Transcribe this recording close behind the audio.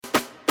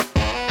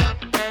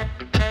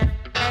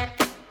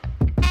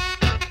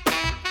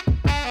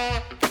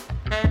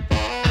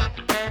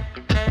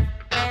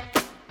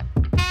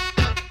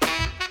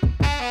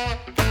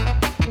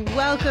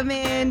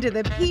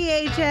into the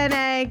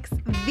PHNX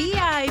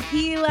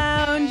VIP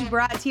Lounge,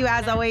 brought to you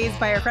as always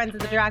by our friends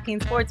at the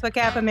DraftKings Sportsbook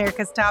app,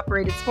 America's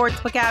top-rated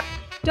sportsbook app.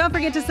 Don't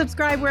forget to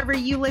subscribe wherever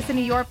you listen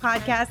to your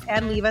podcast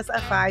and leave us a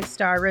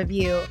 5-star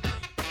review.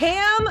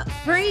 Cam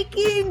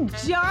freaking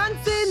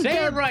Johnson.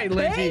 Say it right,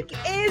 Lindsay. The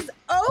bank is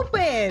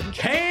open.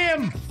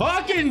 Cam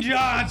fucking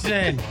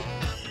Johnson.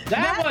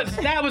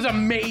 That was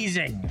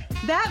amazing.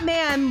 That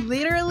man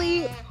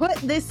literally put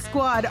this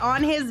squad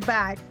on his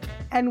back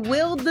and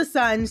willed the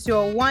Suns to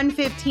a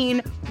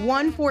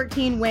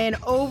 115-114 win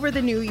over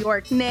the New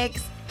York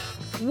Knicks.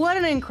 What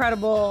an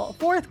incredible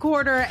fourth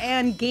quarter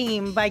and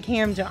game by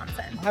Cam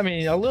Johnson. I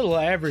mean, a little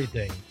of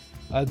everything.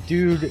 A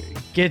dude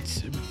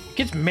gets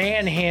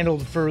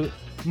manhandled for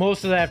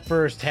most of that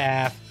first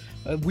half.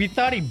 We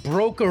thought he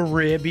broke a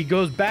rib. He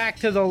goes back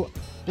to the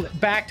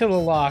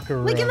locker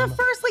room. Like in the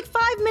first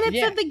 5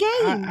 minutes of the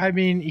game. I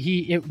mean,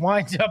 it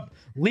winds up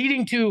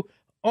leading to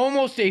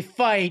almost a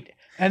fight.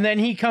 And then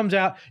he comes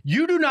out.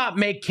 You do not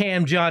make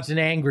Cam Johnson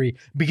angry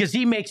because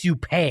he makes you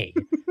pay.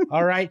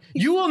 All right?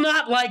 You will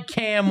not like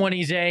Cam when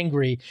he's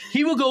angry.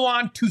 He will go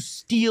on to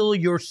steal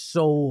your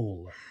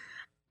soul.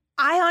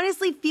 I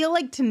honestly feel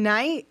like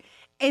tonight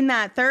in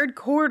that third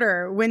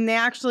quarter, when they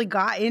actually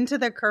got into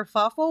the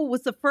kerfuffle,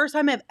 was the first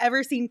time I've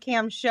ever seen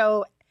Cam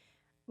show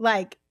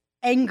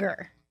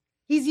anger.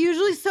 He's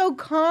usually so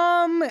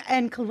calm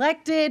and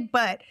collected,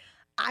 but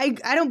I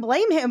don't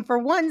blame him for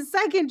 1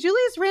 second.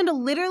 Julius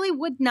Randle literally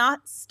would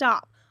not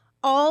stop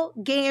all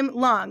game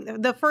long.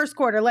 The first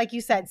quarter, like you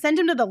said, sent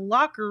him to the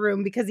locker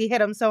room because he hit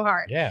him so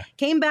hard. Yeah.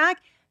 Came back.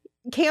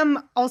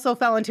 Cam also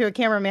fell into a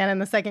cameraman in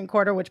the second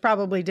quarter, which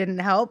probably didn't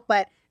help,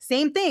 but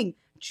same thing.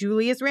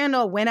 Julius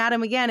Randle went at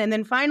him again. And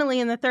then finally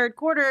in the third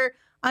quarter,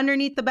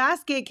 underneath the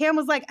basket, Cam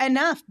was like,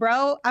 enough,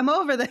 bro. I'm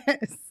over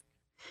this.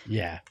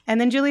 Yeah.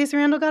 And then Julius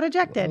Randle got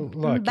ejected.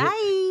 Look,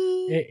 bye.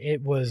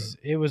 It was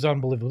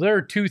unbelievable. There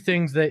are two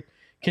things that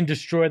can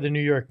destroy the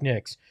New York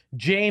Knicks: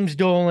 James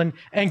Dolan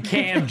and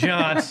Cam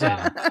Johnson.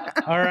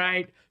 All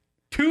right,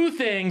 two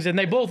things, and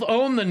they both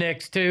own the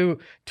Knicks too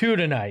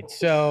tonight.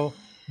 So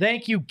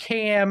thank you,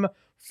 Cam,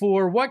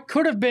 for what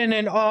could have been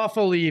an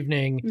awful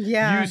evening.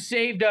 Yeah, you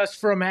saved us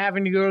from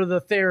having to go to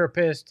the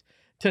therapist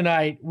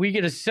tonight. We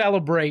get to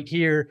celebrate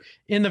here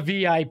in the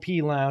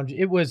VIP lounge.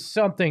 It was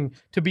something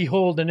to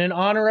behold, and in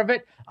honor of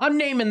it, I'm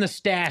naming the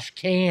stash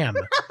Cam.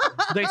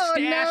 The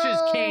stash is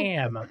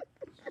Cam.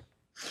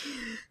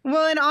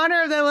 Well, in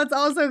honor of that, let's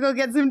also go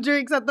get some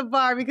drinks at the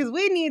bar because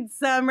we need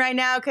some right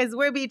now because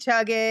we'll be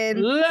chugging.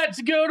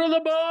 Let's go to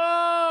the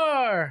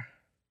bar.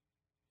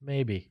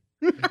 Maybe.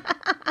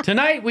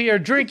 Tonight we are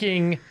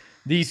drinking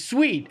the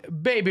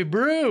Sweet Baby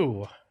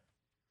Brew.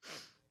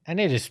 And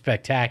it is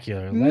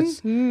spectacular.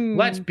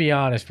 Let's be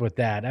honest with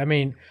that. I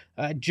mean,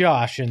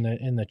 Josh in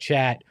the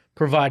chat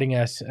providing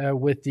us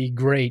with the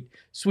great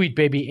Sweet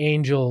Baby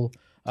Angel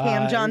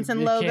Cam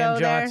Johnson logo. Cam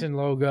Johnson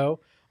logo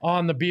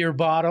on the beer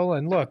bottle.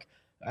 And look,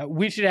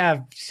 we should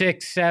have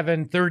 6,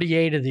 7,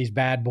 38 of these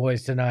bad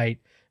boys tonight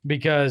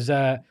because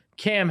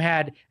Cam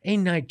had a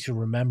night to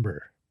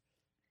remember.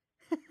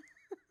 Does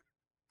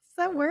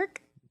that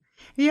work?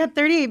 If you had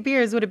 38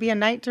 beers, would it be a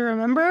night to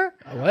remember?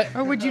 What?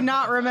 Or would you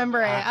not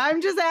remember it?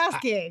 I'm just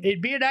asking.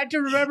 It'd be a night to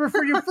remember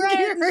for your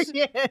friends.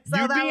 You'd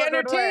be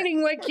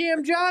entertaining like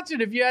Cam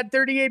Johnson if you had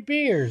 38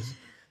 beers.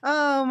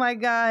 Oh my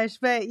gosh.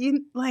 But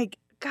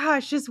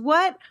just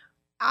what?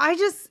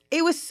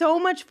 It was so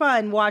much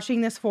fun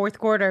watching this fourth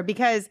quarter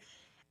because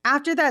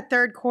after that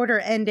third quarter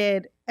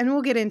ended, and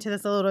we'll get into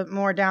this a little bit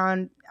more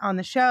down on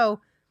the show,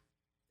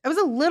 I was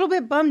a little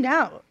bit bummed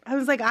out. I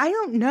was like, I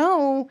don't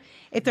know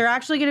if they're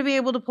actually going to be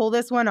able to pull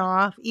this one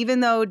off, even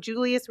though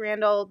Julius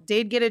Randle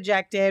did get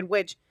ejected,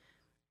 which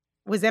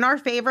was in our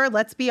favor.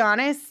 Let's be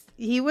honest.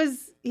 He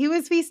was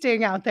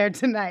feasting out there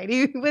tonight.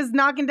 He was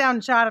knocking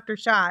down shot after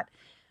shot,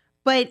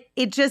 but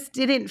it just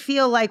didn't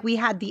feel like we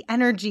had the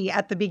energy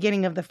at the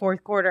beginning of the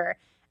fourth quarter.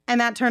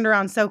 And that turned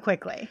around so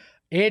quickly.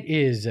 It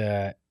is,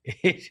 I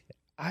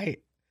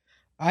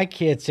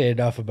can't say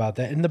enough about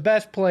that. And the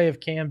best play of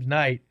Cam's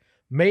night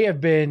may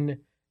have been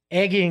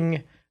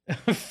egging,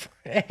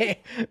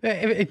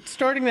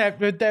 starting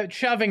that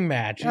shoving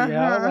match, you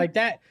know, like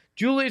that.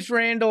 Julius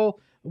Randle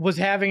was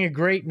having a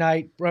great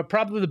night,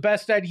 probably the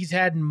best night he's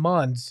had in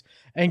months,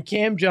 and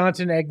Cam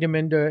Johnson egged him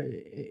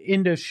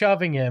into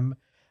shoving him,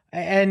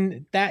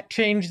 and that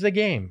changed the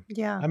game.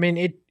 Yeah. I mean,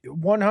 it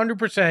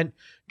 100%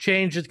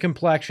 changed the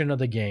complexion of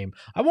the game.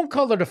 I won't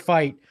call it a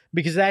fight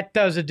because that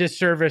does a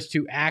disservice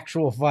to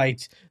actual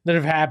fights that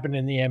have happened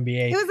in the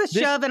NBA. It was a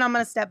shove, and I'm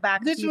going to step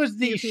back. This was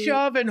the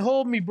shove and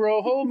hold me,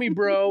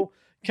 bro,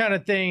 kind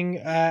of thing.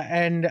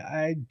 And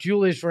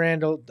Julius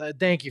Randle,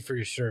 thank you for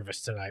your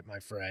service tonight, my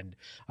friend.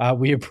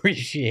 We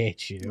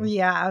appreciate you.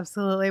 Yeah,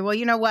 absolutely. Well,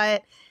 you know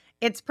what?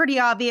 It's pretty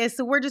obvious,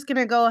 so we're just going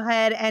to go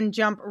ahead and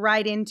jump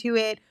right into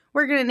it.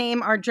 We're going to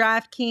name our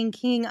DraftKings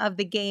King of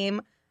the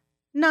Game,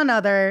 none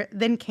other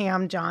than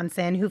Cam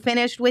Johnson, who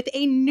finished with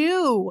a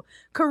new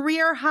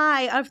career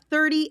high of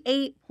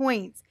 38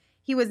 points.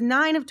 He was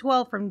 9 of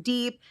 12 from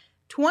deep,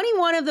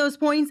 21 of those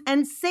points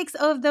and 6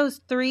 of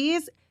those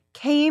threes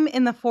came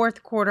in the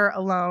fourth quarter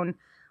alone.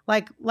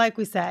 Like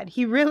we said,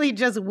 he really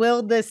just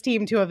willed this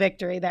team to a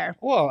victory there.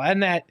 Well,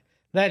 and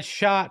that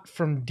shot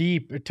from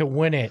deep to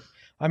win it.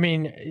 I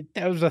mean,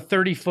 that was a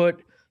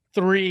 30-foot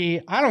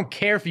three. I don't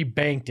care if he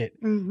banked it.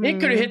 It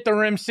could have hit the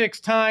rim 6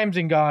 times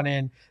and gone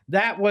in.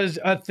 That was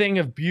a thing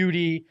of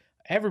beauty.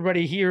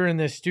 Everybody here in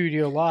this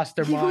studio lost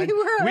their mind.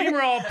 We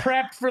were all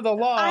prepped for the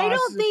loss. I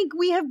don't think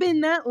we have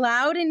been that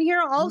loud in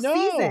here all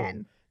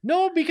season.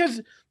 No,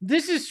 because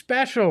this is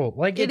special.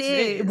 Like it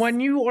is. When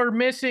you are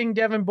missing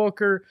Devin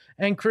Booker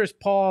and Chris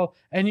Paul,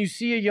 and you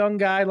see a young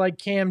guy like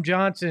Cam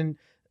Johnson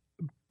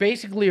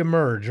basically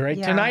emerge, right?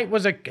 Yeah. Tonight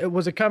was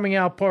a coming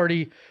out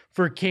party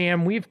for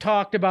Cam. We've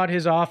talked about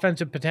his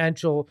offensive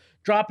potential,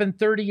 dropping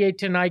 38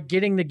 tonight,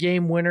 getting the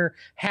game winner,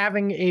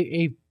 having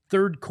a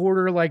fourth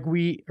quarter like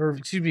we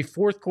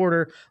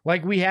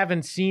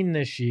haven't seen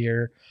this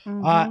year.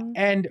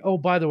 And oh,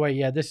 by the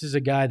way, this is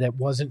a guy that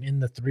wasn't in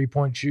the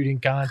 3-point shooting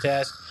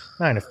contest.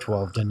 9 of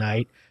 12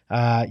 tonight.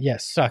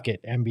 Suck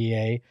it,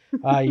 NBA.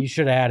 You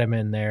should have had him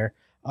in there.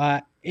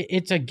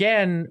 It's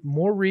again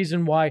more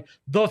reason why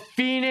the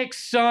Phoenix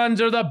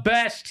Suns are the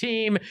best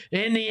team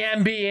in the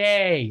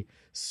NBA.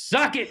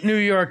 Suck it, New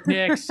York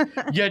Knicks,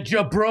 you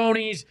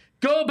jabronis.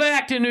 Go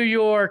back to New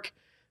York.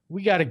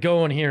 We got it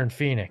going here in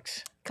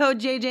Phoenix. Code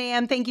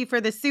JJM, thank you for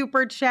the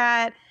super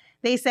chat.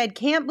 They said,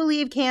 can't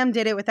believe Cam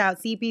did it without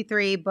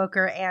CP3,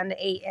 Booker, and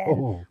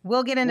Ayton.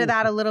 We'll get into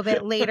that a little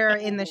bit later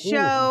in the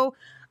show.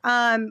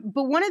 But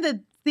one of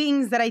the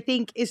things that I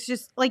think is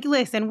just like,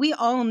 listen, we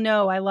all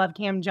know I love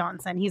Cam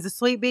Johnson. He's a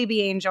sweet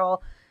baby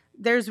angel.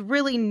 There's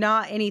really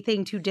not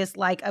anything to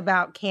dislike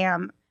about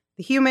Cam,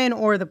 the human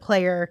or the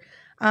player.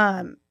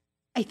 I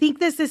think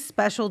this is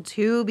special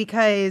too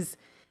because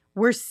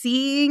we're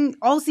seeing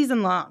all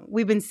season long,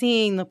 we've been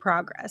seeing the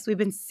progress. We've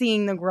been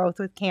seeing the growth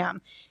with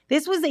Cam.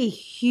 This was a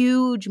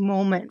huge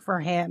moment for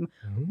him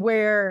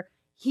where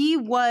he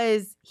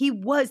was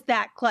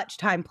that clutch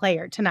time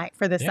player tonight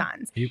for the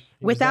Suns. He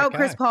without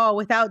Chris Paul,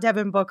 without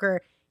Devin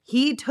Booker,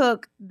 he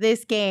took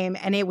this game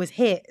and it was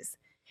his.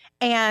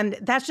 And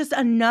that's just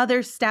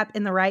another step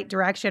in the right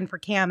direction for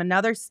Cam,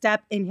 another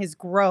step in his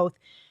growth.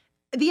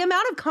 The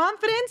amount of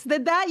confidence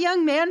that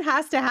young man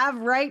has to have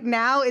right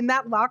now in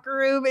that locker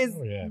room is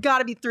got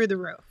to be through the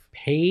roof.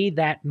 Pay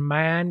that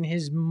man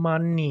his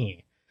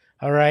money.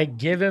 All right.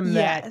 Give him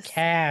that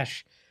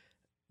cash.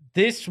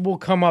 This will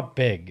come up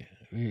big.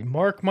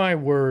 Mark my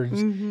words.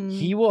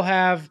 He will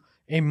have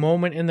a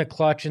moment in the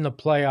clutch in the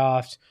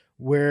playoffs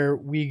where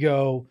we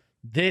go,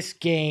 this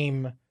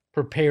game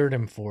prepared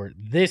him for it.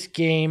 This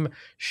game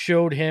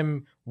showed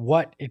him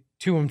what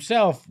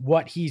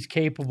he's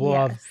capable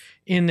of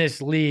in this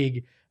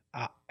league.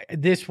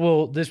 This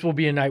will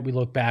be a night we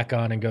look back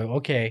on and go,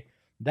 okay,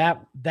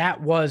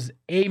 that was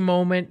a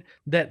moment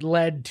that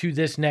led to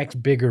this next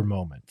bigger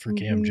moment for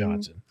Cam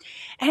Johnson.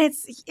 And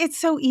it's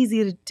so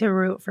easy to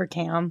root for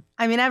Cam.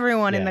 I mean,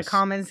 everyone in the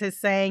comments is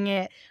saying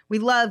it. We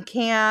love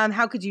Cam.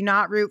 How could you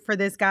not root for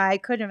this guy?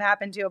 Couldn't have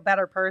happened to a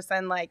better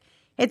person. Like,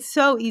 it's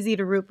so easy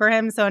to root for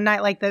him. So a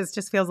night like this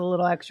just feels a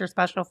little extra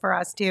special for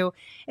us too,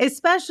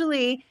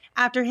 especially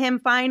after him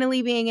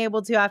finally being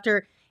able to,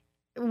 after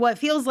what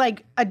feels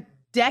like a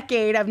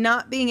decade of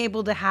not being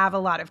able to have a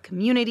lot of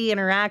community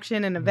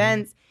interaction and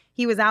events.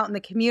 He was out in the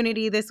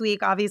community this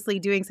week, obviously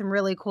doing some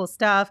really cool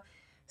stuff.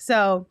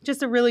 So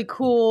just a really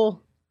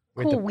cool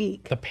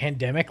week. The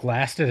pandemic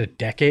lasted a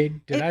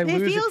decade. It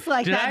feels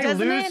like that,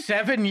 doesn't it? Did I lose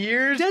 7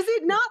 years? Does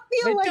it not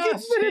feel like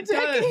it's been a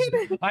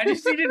decade? I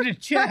just needed to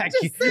check. I'm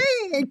just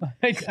saying.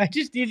 I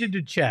just needed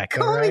to check.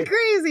 Call me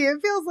crazy.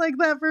 It feels like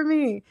that for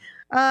me.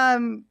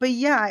 But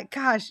yeah,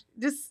 gosh,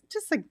 just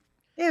like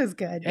it was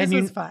good. This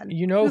was fun.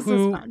 You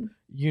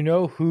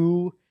know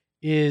who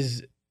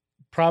is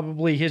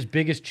probably his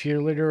biggest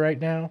cheerleader right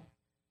now?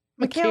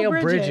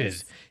 Mikal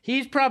Bridges.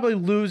 He's probably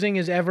losing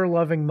his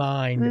ever-loving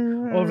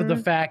mind over the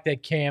fact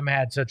that Cam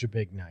had such a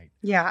big night.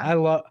 Yeah.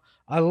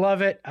 I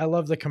love it. I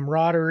love the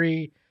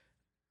camaraderie.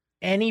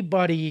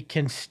 Anybody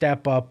can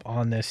step up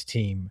on this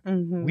team.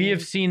 We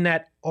have seen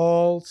that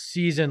all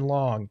season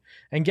long.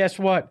 And guess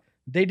what?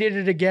 They did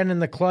it again in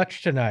the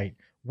clutch tonight.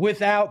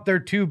 Without their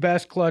 2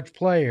 best clutch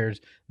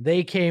players,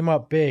 they came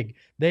up big.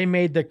 They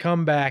made the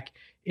comeback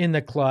in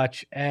the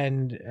clutch.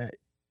 And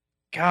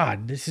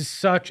God, this is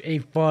such a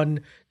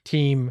fun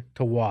team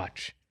to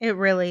watch. It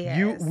really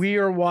is. We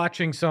are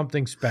watching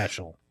something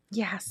special.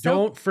 Yeah.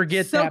 Don't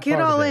forget that part of this. Soak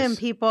it all in,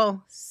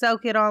 people.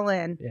 Soak it all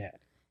in. Yeah.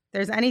 If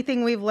there's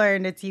anything we've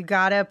learned, it's you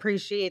got to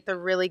appreciate the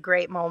really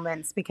great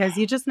moments because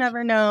you just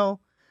never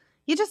know.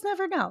 You just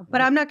never know.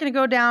 But I'm not going to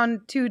go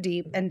down too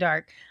deep and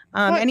dark.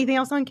 Anything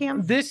else on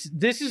Cam? This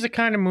is a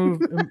kind of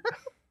move.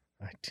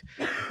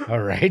 All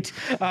right.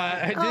 This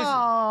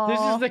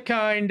is the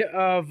kind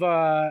of.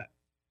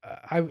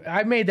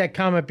 I made that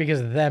comment because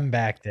of them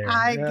back there.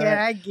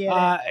 I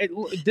get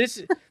it. This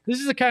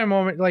is the kind of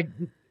moment like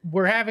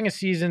we're having a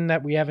season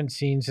that we haven't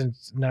seen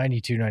since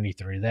 92,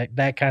 93.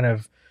 That kind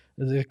of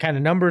the kind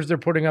of numbers they're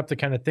putting up, the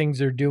kind of things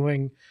they're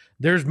doing.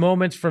 There's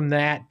moments from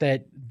that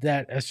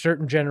a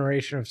certain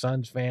generation of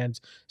Suns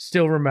fans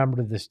still remember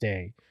to this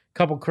day.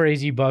 couple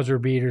crazy buzzer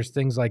beaters,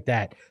 things like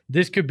that.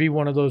 This could be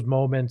one of those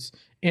moments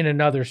in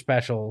another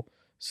special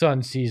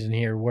Sun season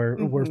here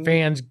where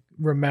fans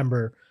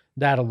remember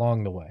that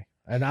along the way.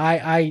 And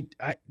I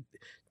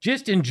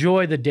just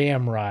enjoy the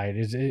damn ride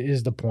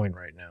is the point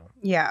right now.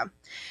 Yeah.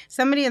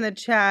 Somebody in the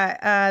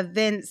chat,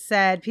 Vince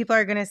said, people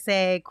are going to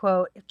say,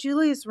 quote, if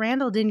Julius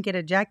Randle didn't get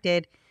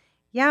ejected,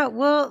 yeah,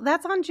 well,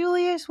 that's on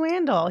Julius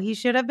Randle. He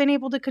should have been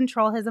able to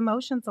control his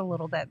emotions a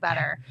little bit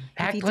better.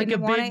 Act like a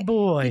big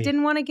boy. He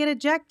didn't want to get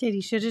ejected.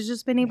 He should have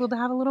just been able to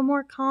have a little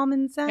more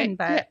common sense.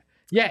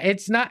 Yeah,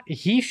 it's not.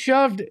 He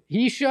shoved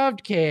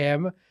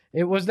Cam.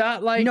 It was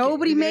not like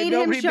nobody made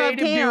him shove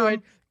Cam. Do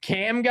it.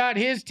 Cam got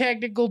his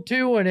technical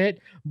two in it,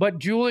 but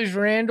Julius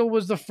Randle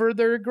was the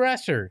further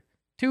aggressor.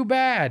 Too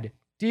bad.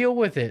 Deal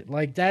with it.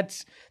 Like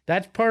that's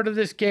part of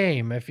this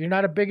game. If you're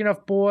not a big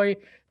enough boy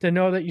to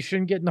know that you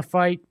shouldn't get in the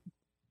fight,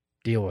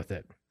 deal with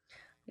it.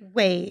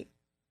 Wait.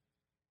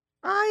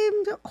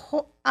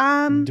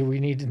 Do we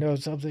need to know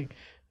something?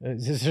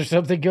 Is there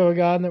something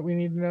going on that we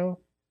need to know?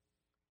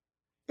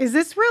 Is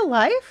this real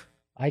life?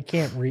 I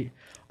can't read.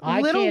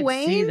 I can't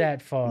see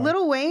that far.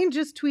 Lil Wayne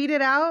just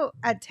tweeted out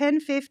at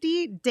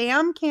 10:50.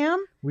 Damn,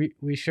 Cam.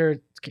 We sure.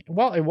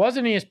 Well, it was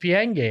an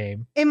ESPN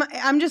game.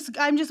 I'm just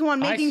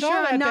making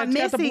sure I'm not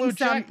missing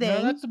something.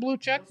 No, that's the blue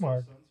check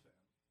mark.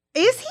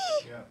 Is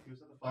he? Yeah, he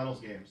was at the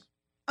finals games.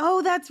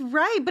 Oh, that's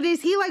right. But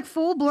is he like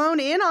full blown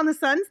in on the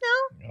Suns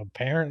now?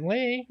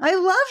 Apparently. I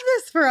love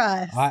this for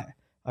us.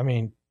 I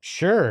mean,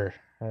 sure.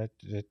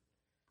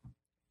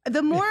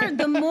 The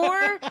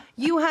more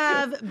you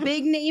have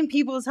big name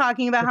people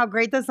talking about how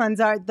great the Suns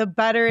are, the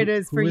better it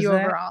is for you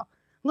overall.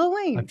 Lil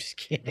Wayne. I'm just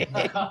kidding.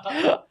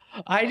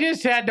 I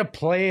just had to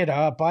play it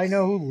up. I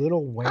know who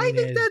Lil Wayne is. I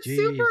think that's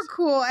super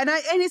cool. And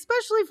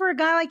especially for a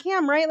guy like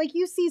him, right? Like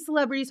you see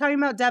celebrities talking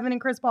about Devin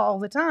and Chris Paul all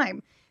the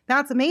time.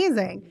 That's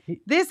amazing.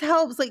 This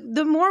helps. Like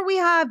the more we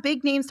have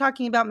big names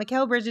talking about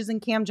Mikal Bridges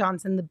and Cam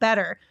Johnson, the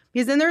better.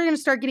 Because then they're going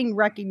to start getting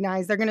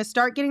recognized. They're going to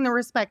start getting the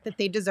respect that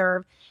they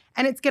deserve.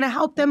 And it's going to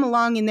help them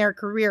along in their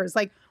careers.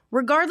 Like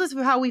regardless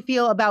of how we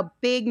feel about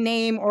big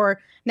name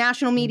or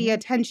national media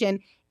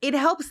attention, it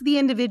helps the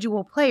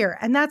individual player.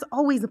 And that's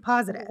always a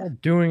positive.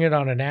 Doing it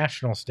on a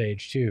national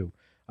stage too.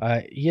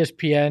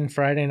 ESPN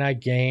Friday night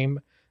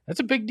game.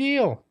 That's a big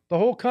deal. The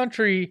whole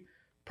country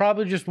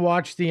probably just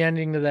watched the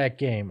ending of that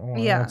game.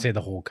 Well, I won't say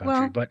the whole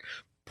country, but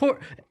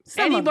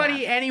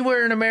anybody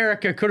anywhere in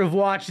America could have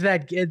watched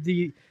that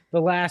the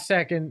last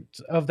second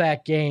of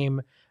that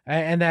game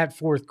and that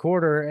fourth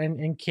quarter.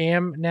 And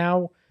Cam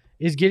now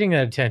is getting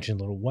that attention.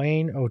 Lil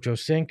Wayne, Ocho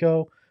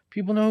Cinco.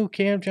 People know who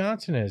Cam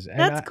Johnson is. And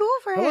that's cool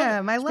for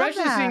him. I love that.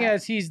 Especially seeing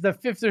as he's the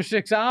fifth or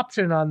sixth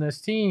option on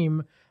this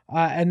team.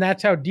 And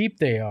that's how deep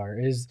they are,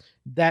 is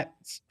that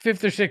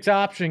fifth or sixth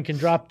option can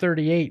drop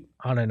 38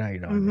 on a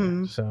night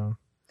on you. So.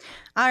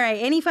 All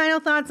right. Any final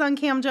thoughts on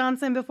Cam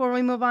Johnson before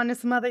we move on to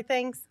some other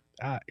things?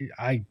 I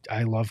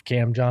love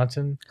Cam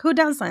Johnson. Who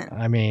doesn't?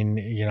 I mean,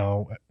 you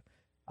know,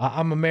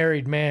 I'm a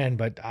married man,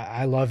 but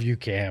I love you,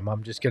 Cam.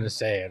 I'm just going to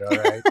say it, all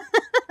right?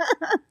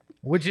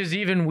 Which is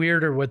even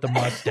weirder with the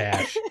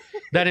mustache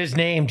that is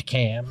named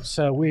Cam.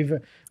 So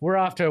we're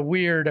off to a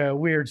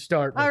weird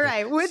start. All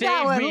right, with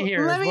that one,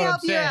 let me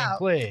help you out.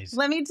 Please.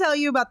 Let me tell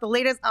you about the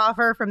latest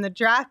offer from the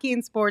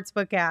DraftKings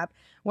Sportsbook app.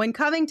 When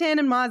Covington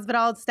and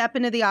Masvidal step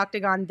into the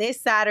octagon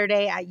this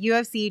Saturday at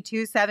UFC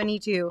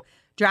 272,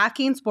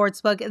 DraftKings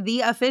Sportsbook,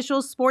 the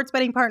official sports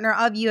betting partner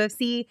of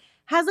UFC,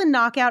 has a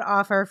knockout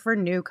offer for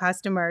new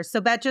customers.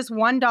 So bet just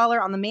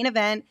 $1 on the main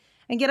event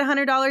and get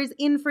 $100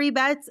 in free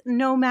bets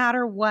no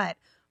matter what.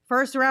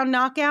 First round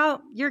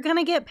knockout, you're going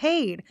to get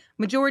paid.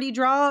 Majority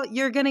draw,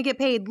 you're going to get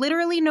paid.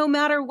 Literally, no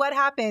matter what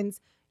happens,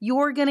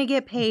 you're going to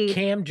get paid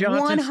Cam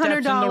Johnson $100.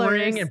 steps in the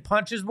ring and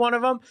punches one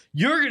of them,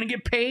 you're going to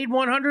get paid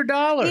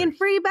 $100. In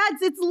free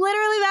bets. It's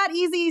literally that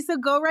easy. So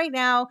go right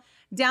now,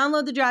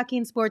 download the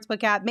DraftKings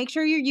Sportsbook app. Make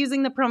sure you're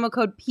using the promo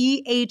code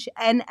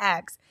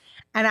PHNX.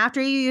 And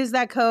after you use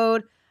that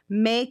code,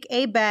 make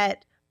a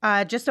bet.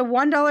 Just a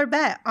 $1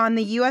 bet on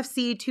the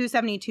UFC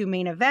 272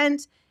 main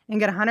event and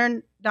get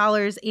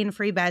 $100 in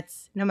free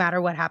bets no matter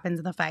what happens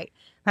in the fight.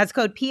 That's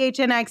code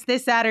PHNX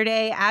this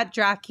Saturday at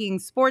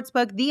DraftKings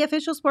Sportsbook, the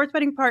official sports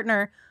betting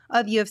partner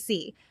of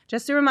UFC.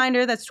 Just a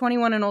reminder, that's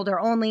 21 and older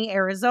only,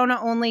 Arizona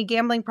only,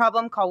 gambling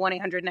problem, call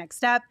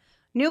 1-800-NEXT-STEP.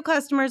 New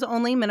customers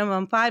only,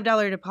 minimum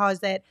 $5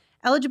 deposit.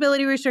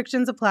 Eligibility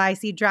restrictions apply.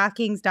 See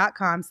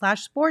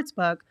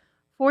DraftKings.com/sportsbook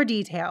for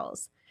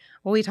details.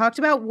 Well, we talked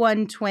about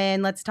one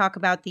twin. Let's talk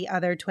about the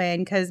other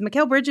twin because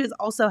Mikal Bridges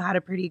also had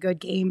a pretty good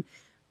game.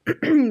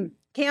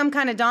 Cam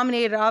kind of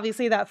dominated,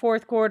 obviously, that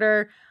fourth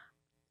quarter.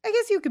 I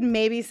guess you could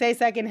maybe say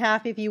second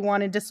half if you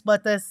wanted to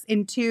split this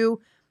in two.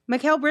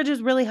 Mikal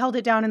Bridges really held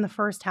it down in the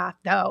first half,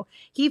 though.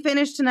 He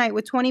finished tonight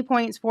with 20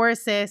 points, 4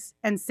 assists,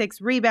 and 6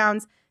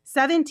 rebounds.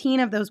 17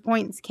 of those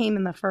points came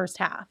in the first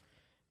half.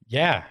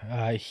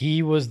 Yeah,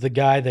 he was the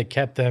guy that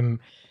kept them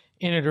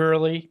in it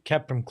early,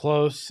 kept them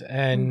close,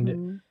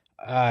 and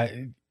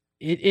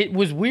it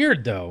was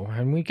weird, though,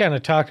 and we kind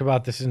of talked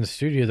about this in the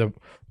studio.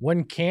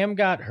 When Cam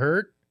got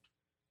hurt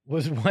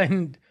was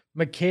when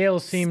Mikhail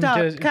seemed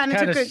Stopped. to Kind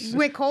of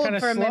went cold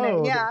for a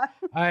minute. Yeah.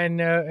 And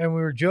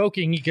we were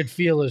joking he could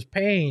feel his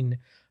pain,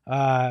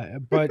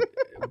 but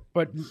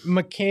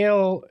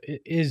Mikhail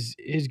is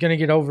going to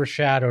get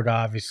overshadowed,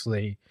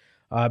 obviously,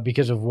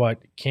 because of what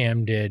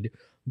Cam did.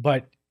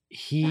 But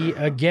he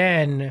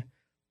again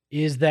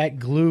is that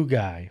glue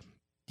guy.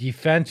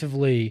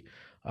 Defensively,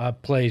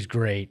 plays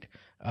great.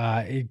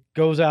 It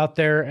goes out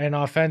there and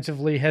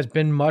offensively has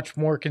been much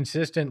more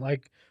consistent,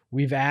 like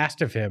we've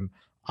asked of him.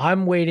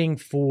 I'm waiting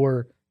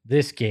for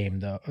this game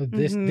though.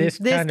 This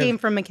game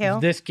from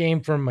Mikhail. This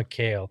game from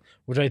Mikhail,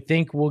 which I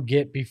think we'll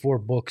get before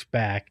Book's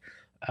back.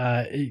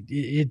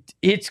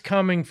 It's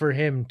coming for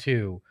him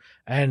too,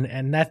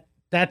 and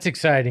that's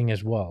exciting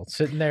as well.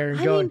 Sitting there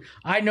and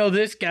I know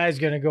this guy's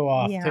going to go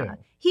off too.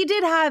 He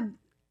did have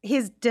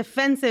his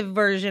defensive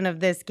version of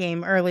this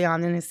game early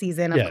on in the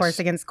season, of course,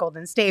 against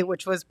Golden State,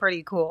 which was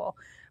pretty cool.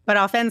 But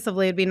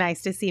offensively, it'd be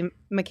nice to see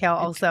Mikhail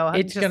also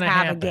just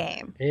have a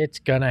game. It's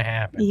going to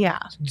happen. Yeah.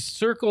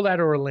 Circle that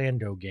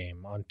Orlando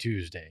game on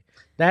Tuesday.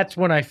 That's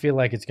when I feel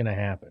like it's going to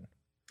happen.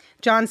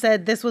 John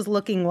said this was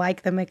looking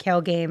like the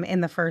Mikhail game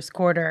in the first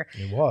quarter.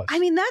 It was. I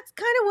mean, that's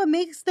kind of what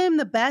makes them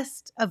the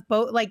best of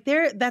both. Like,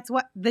 that's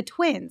what the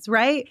twins,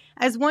 right?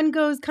 As one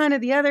goes, kind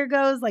of the other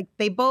goes. Like,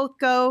 they both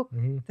go.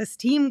 Mm-hmm. This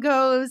team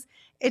goes.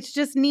 It's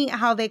just neat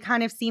how they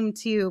kind of seem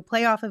to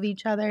play off of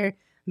each other.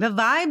 The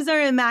vibes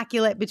are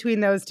immaculate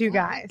between those two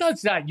guys.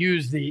 Let's not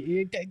use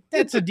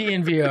that's a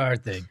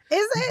DNVR thing.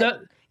 Is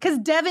it? Because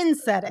Devin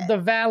said it. The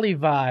Valley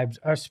vibes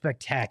are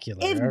spectacular.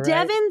 If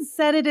Devin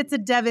said it, it's a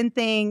Devin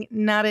thing,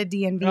 not a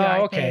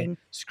DNVR thing.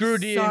 Screw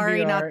DNVR.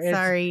 Sorry, not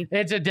sorry.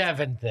 It's a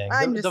Devin thing.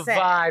 I'm just saying.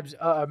 Vibes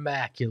are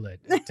immaculate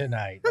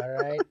tonight, all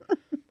right?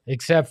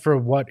 Except for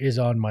what is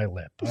on my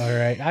lip, all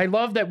right? I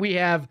love that we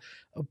have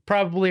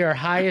probably our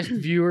highest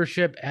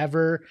viewership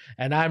ever,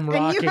 and I'm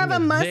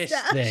rocking this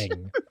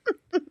thing.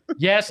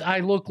 Yes, I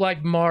look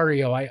like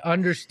Mario. I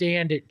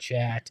understand it,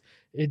 chat.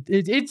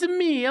 It's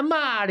me, a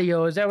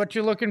Mario. Is that what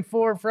you're looking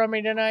for from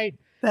me tonight?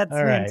 That's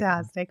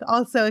fantastic. Right.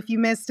 Also, if you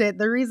missed it,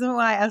 the reason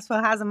why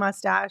Espo has a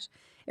mustache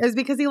is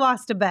because he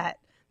lost a bet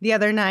the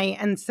other night,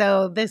 and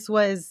so this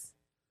is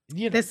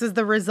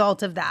the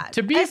result of that.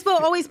 Espo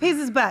always pays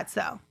his bets,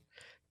 though.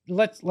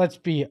 Let's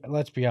be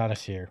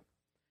honest here.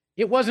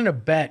 It wasn't a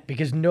bet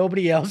because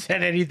nobody else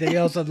had anything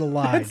else on the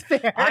line. That's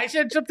fair. I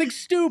said something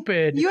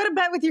stupid. You had a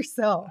bet with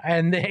yourself.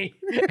 And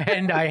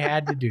I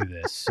had to do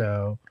this.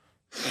 So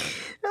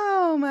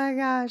oh my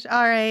gosh.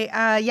 All right.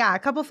 A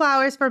couple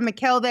flowers for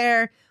Mikhail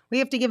there. We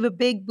have to give a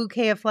big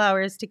bouquet of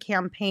flowers to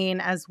Cam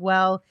Payne as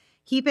well.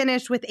 He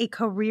finished with a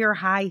career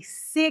high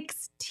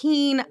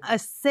 16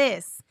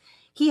 assists.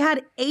 He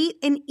had 8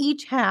 in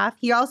each half.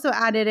 He also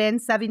added in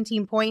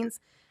 17 points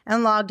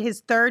and logged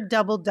his third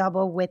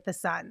double-double with the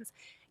Suns.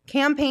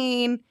 Cam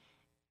Payne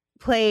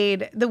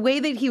played the way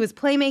that he was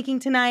playmaking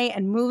tonight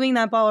and moving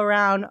that ball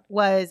around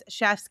was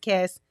chef's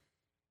kiss.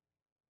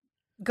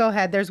 Go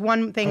ahead. There's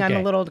one thing I'm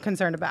a little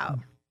concerned about.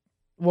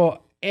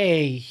 Well,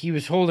 he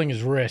was holding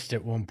his wrist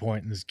at one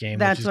point in this game.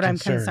 That's what I'm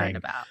concerned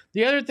about.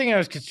 The other thing I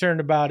was concerned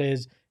about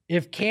is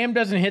if Cam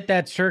doesn't hit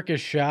that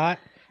circus shot,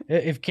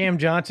 if Cam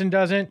Johnson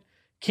doesn't,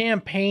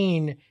 Cam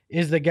Payne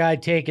is the guy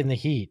taking the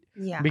heat.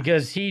 Yeah.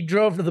 Because he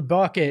drove to the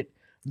bucket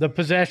the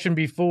possession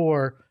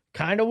before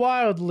kind of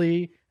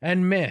wildly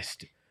and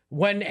missed.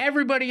 When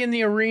everybody in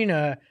the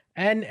arena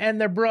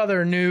and their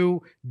brother knew,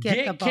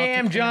 get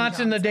Cam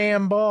Johnson the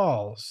damn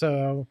ball.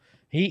 So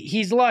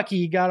he's lucky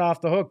he got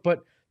off the hook.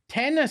 But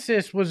 10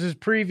 assists was his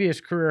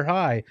previous career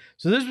high.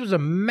 So this was a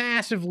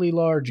massively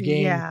large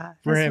game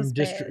for him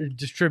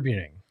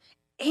distributing.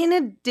 In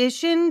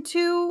addition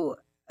to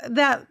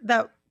that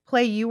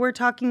play you were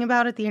talking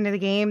about at the end of the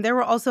game, there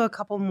were also a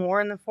couple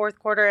more in the fourth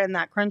quarter in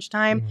that crunch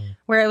time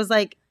where it was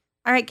like,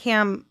 all right,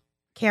 Cam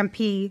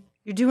P,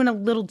 you're doing a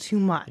little too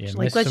much. Yeah,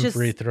 like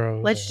free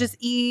throws. Let's just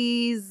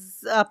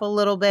ease up a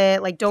little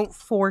bit. Like, don't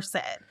force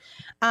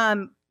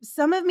it.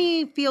 Some of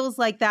me feels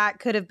like that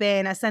could have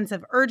been a sense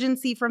of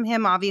urgency from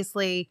him,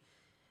 obviously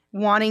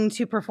wanting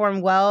to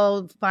perform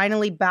well,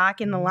 finally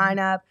back in the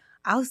lineup.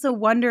 I also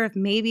wonder if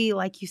maybe,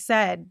 like you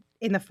said,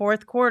 in the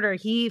fourth quarter,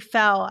 he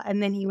fell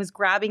and then he was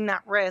grabbing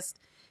that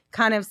wrist,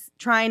 kind of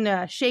trying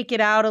to shake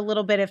it out a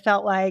little bit, it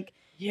felt like.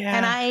 Yeah.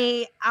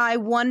 And I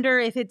wonder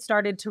if it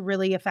started to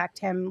really affect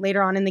him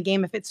later on in the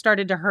game, if it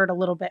started to hurt a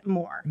little bit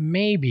more.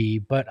 Maybe,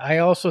 but I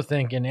also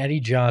think, and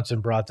Eddie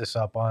Johnson brought this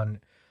up on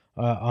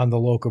the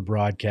local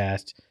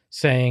broadcast,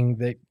 saying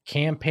that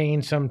Cam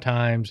Payne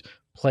sometimes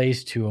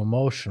plays too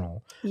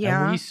emotional.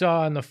 Yeah. And we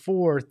saw in the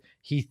fourth,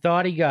 he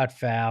thought he got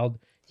fouled.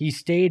 He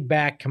stayed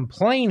back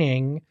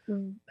complaining.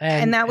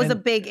 And that was a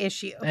big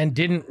issue. And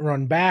didn't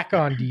run back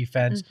on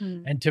defense.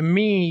 And to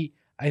me,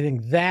 I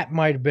think that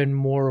might have been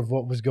more of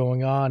what was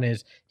going on,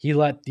 is he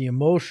let the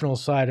emotional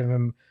side of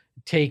him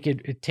take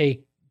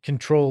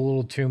control a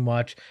little too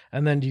much.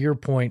 And then to your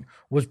point,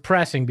 was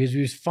pressing because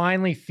he was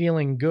finally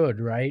feeling good,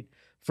 right?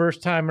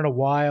 First time in a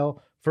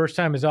while, first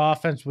time his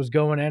offense was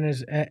going and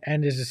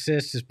his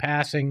assists, his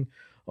passing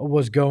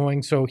was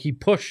going. So he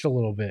pushed a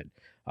little bit,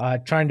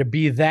 trying to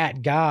be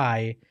that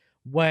guy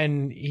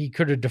when he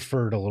could have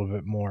deferred a little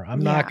bit more.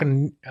 I'm Yeah.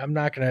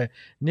 not gonna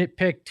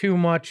nitpick too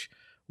much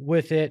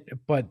with it,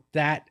 but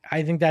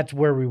I think that's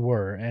where we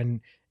were.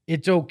 And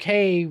it's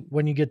okay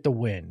when you get the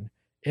win.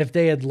 If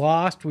they had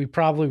lost, we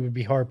probably would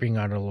be harping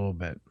on it a little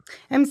bit.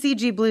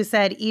 MCG Blue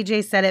said,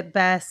 EJ said it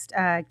best,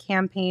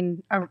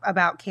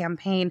 about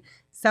campaign.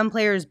 Some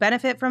players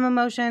benefit from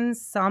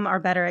emotions. Some are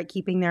better at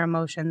keeping their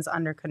emotions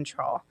under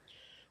control.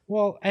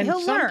 Well, and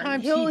He'll learn.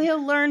 sometimes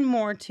He'll learn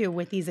more too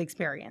with these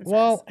experiences.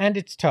 Well, and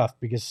it's tough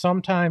because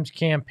sometimes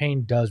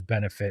campaign does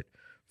benefit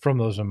from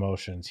those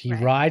emotions. He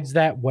Right. rides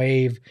that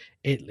wave.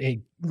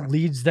 It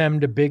leads them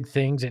to big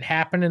things. It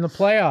happened in the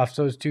playoffs,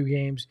 those 2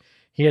 games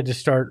he had to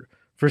start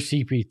for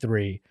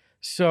CP3.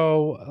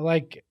 So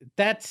like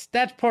that's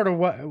part of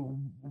what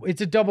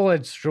it's a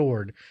double-edged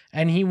sword.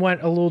 And he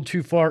went a little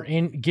too far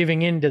in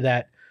giving into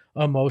that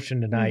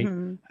emotion tonight.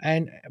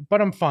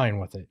 But I'm fine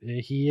with it.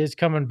 He is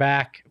coming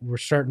back. We're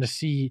starting to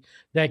see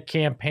that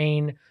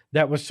campaign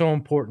that was so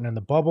important in the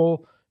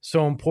bubble,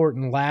 so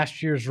important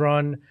last year's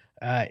run.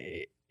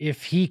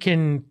 If he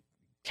can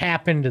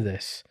tap into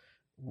this,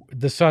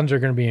 the Suns are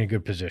going to be in a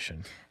good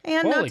position.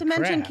 And Holy not to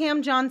mention crap.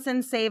 Cam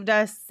Johnson saved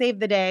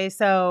the day,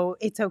 so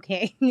it's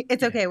okay.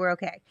 It's okay. We're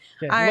okay.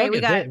 Yeah, All right,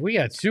 look at we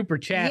got super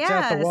chats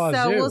out the wazoo.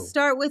 So we'll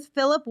start with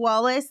Philip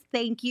Wallace.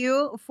 Thank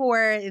you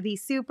for the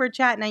super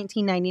chat.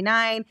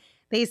 1999.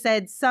 They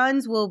said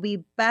Suns will be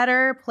a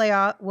better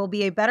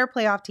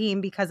playoff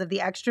team because of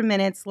the extra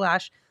minutes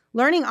 /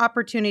 learning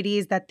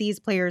opportunities that these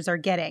players are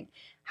getting.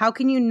 How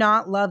can you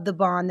not love the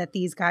bond that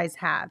these guys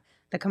have?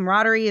 The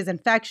camaraderie is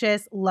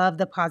infectious. Love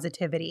the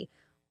positivity.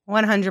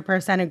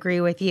 100%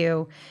 agree with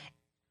you.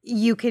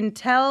 You can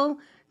tell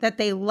that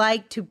they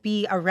like to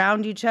be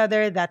around each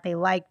other, that they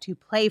like to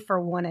play for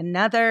one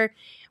another.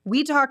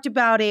 We talked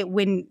about it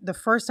when the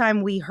first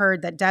time we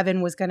heard that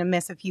Devin was going to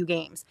miss a few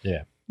games.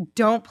 Yeah.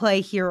 Don't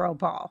play hero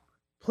ball.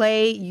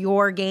 Play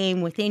your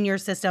game within your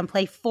system.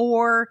 Play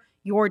for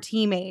your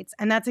teammates.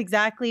 And that's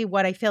exactly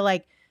what I feel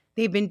like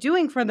they've been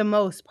doing for the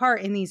most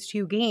part in these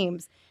 2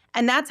 games.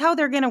 And that's how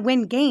they're going to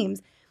win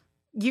games.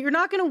 You're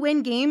not going to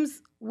win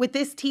games with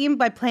this team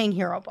by playing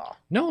hero ball.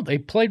 No, they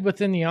played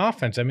within the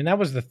offense. I mean, that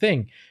was the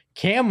thing.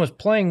 Cam was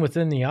playing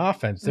within the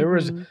offense. There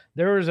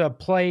was a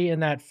play in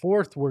that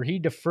 4th where he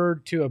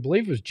deferred to, I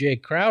believe it was Jay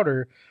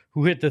Crowder,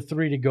 who hit the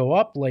 3 to go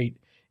up late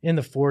in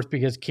the 4th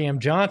because Cam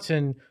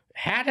Johnson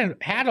had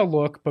a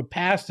look, but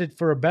passed it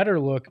for a better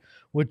look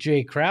with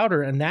Jay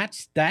Crowder. And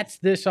that's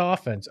this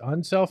offense,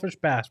 unselfish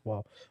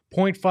basketball,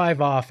 0.5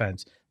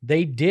 offense.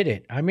 They did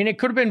it. I mean, it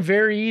could have been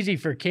very easy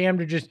for Cam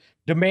to just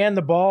demand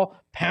the ball,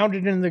 pound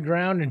it into the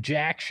ground, and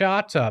jack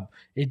shots up.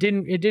 It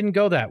didn't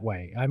go that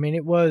way. I mean,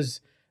 it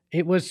was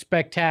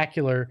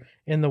spectacular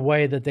in the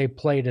way that they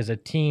played as a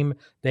team.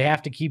 They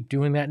have to keep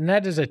doing that. And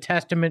that is a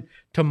testament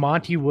to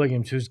Monty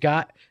Williams, who's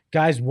got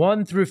guys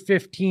 1 through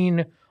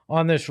 15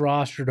 on this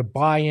roster to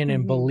buy in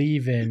and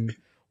believe in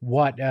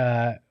what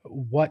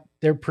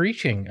they're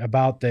preaching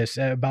about this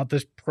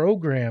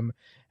program,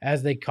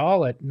 as they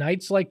call it.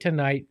 Nights like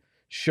tonight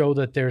show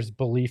that there's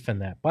belief in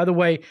that. By the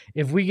way,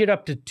 if we get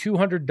up to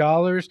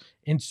 $200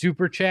 in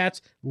super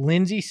chats,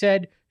 Lindsay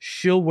said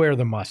she'll wear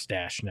the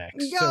mustache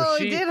next.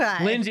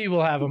 Lindsay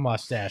will have a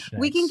mustache next.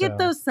 We can get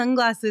those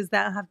sunglasses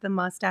that have the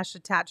mustache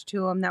attached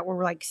to them that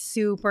were like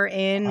super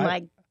in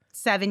like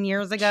 7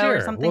 years ago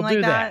or something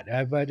like that.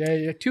 We'll do that. But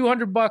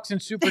 $200 in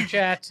super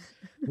chats,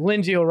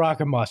 Lindsay will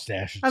rock a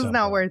mustache. That's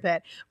not worth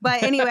it.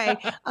 But anyway,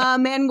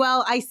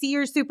 Manuel, I see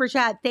your super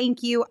chat.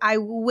 Thank you. I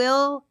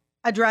will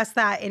address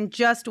that in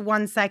just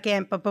 1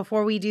 second. But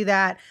before we do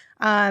that,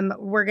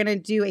 we're going to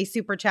do a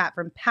super chat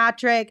from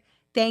Patrick.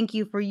 Thank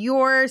you for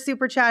your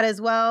super chat as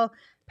well.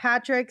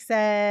 Patrick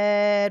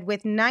said,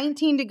 with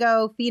 19 to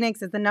go,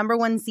 Phoenix is the number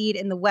 1 seed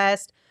in the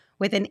West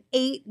with an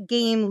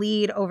 8-game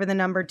lead over the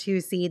number 2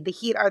 seed. The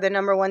Heat are the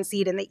number 1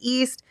 seed in the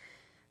East.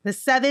 The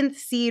 7th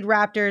seed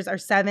Raptors are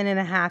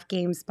 7.5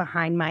 games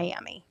behind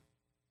Miami.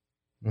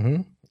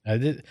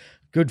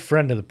 Good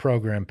friend of the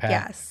program,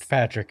 Yes.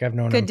 Patrick. I've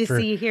known him Good to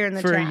see you here in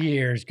the for chat.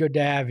 years. Good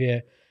to have you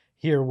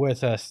here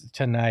with us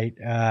tonight.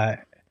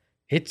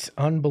 It's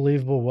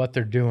unbelievable what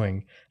they're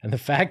doing. And the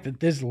fact that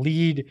this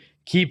lead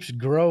keeps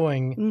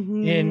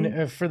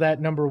growing for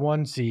that number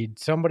 1 seed.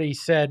 Somebody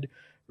said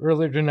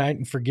earlier tonight,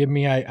 and forgive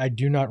me, I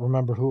do not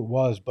remember who it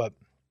was, but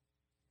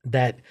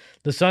that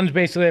the Suns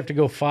basically have to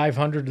go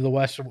 500 to the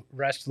rest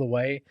of the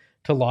way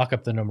to lock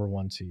up the number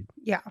 1 seed.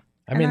 Yeah.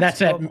 I mean,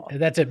 that's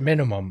at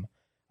minimum.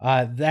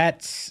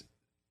 That's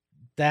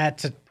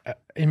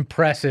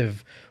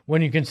impressive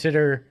when you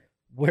consider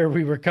where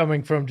we were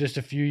coming from just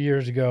a few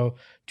years ago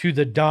to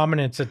the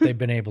dominance that they've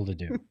been able to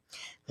do.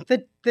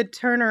 The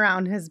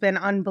turnaround has been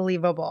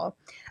unbelievable.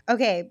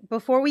 Okay,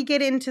 before we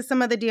get into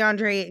some of the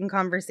DeAndre Ayton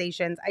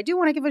conversations, I do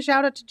want to give a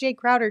shout out to Jay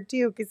Crowder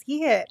too, because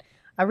he hit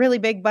a really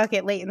big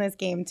bucket late in this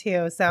game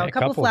too. So Yeah, a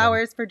couple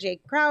flowers for Jay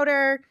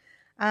Crowder.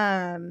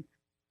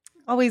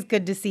 Always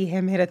good to see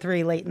him hit a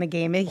 3 late in the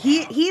game.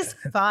 He's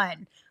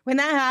fun. When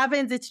that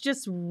happens, it's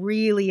just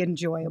really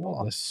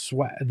enjoyable.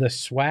 The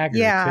swagger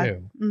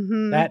too.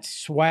 That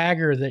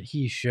swagger that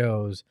he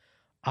shows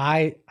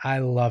I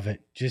love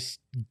it. Just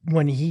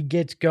when he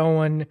gets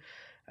going,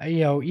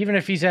 even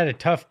if he's had a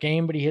tough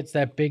game, but he hits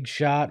that big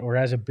shot or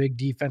has a big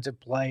defensive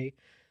play,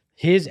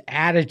 his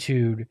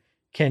attitude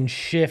can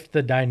shift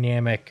the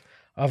dynamic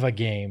of a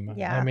game.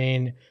 Yeah. I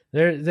mean,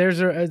 there's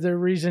the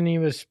reason he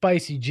was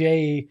Spicy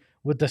J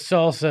with the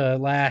salsa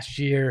last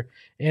year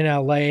in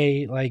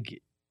LA.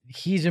 Like,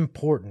 he's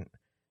important.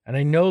 And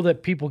I know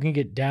that people can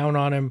get down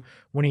on him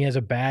when he has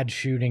a bad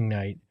shooting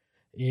night,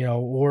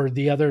 or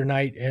the other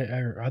night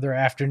or other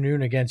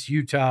afternoon against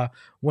Utah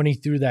when he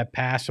threw that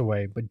pass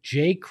away. But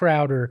Jay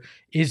Crowder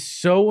is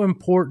so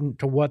important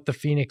to what the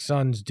Phoenix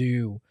Suns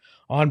do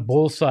on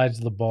both sides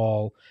of the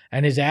ball,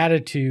 and his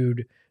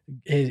attitude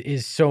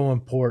is so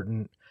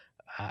important.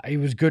 It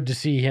was good to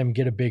see him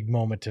get a big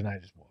moment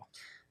tonight as well.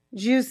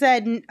 Ju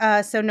said,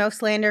 so no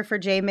slander for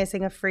Jay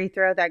missing a free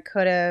throw that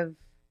could have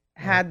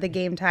had the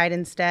game tied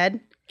instead.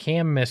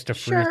 Cam missed a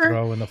free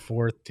throw in the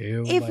fourth,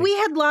 too. If we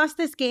had lost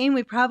this game,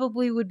 we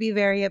probably would be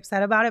very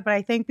upset about it. But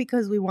I think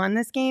because we won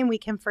this game, we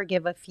can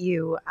forgive a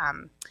few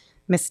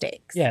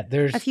mistakes. Yeah,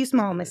 there's a few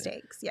small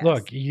mistakes. Yes.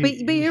 Look,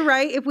 but you're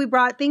right. If we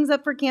brought things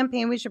up for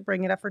campaign, we should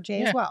bring it up for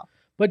Jay as well.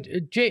 But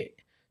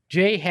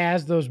Jay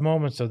has those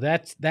moments, so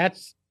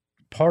that's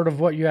part of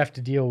what you have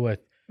to deal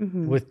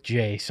with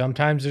Jay.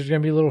 Sometimes there's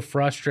going to be little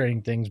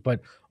frustrating things,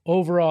 but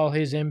overall,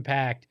 his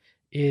impact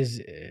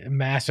is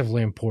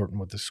massively important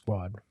with the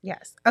squad.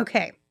 Yes.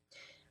 Okay.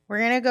 We're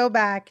going to go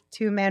back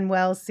to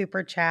Manuel's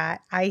super chat.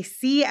 I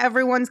see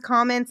everyone's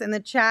comments in the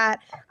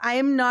chat. I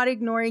am not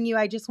ignoring you.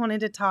 I just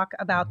wanted to talk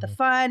about the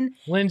fun.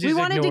 Lindsay's we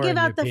wanted to give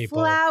out the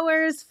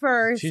flowers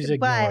first. She's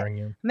ignoring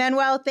you.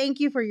 Manuel, thank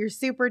you for your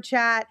super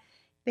chat.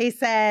 They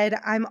said,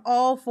 I'm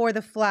all for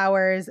the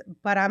flowers,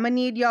 but I'm going to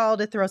need y'all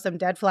to throw some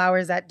dead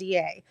flowers at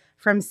DA.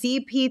 From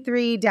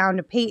CP3 down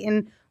to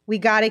Peyton, we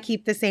got to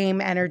keep the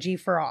same energy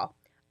for all.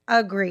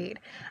 Agreed.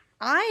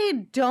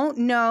 I don't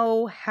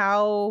know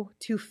how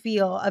to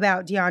feel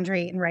about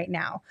DeAndre Ayton right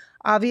now.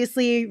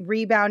 Obviously,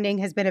 rebounding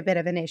has been a bit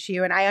of an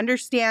issue, and I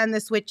understand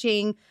the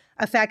switching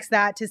affects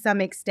that to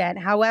some extent.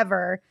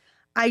 However,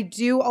 I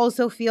do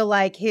also feel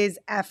like his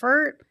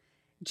effort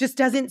just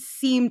doesn't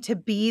seem to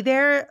be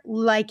there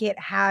like it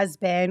has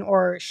been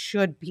or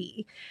should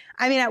be.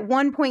 I mean, at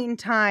one point in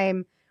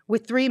time,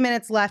 with 3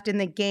 minutes left in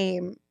the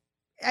game,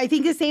 I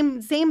think the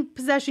same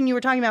possession you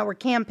were talking about where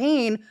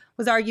Campaign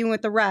was arguing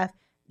with the ref.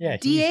 Yeah,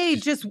 DA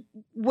just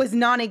was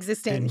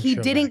non-existent. He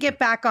didn't get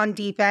back on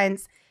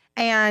defense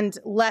and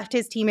left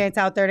his teammates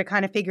out there to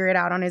kind of figure it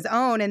out on his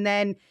own. And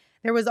then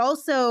there was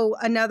also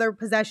another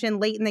possession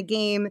late in the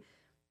game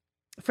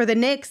for the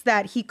Knicks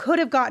that he could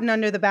have gotten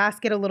under the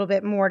basket a little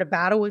bit more to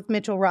battle with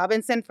Mitchell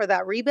Robinson for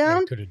that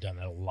rebound. Could have done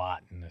that a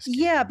lot in this game.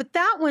 Yeah, but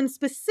that one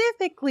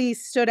specifically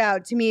stood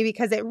out to me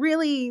because it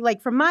really,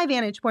 like from my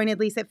vantage point at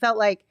least, it felt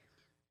like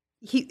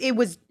it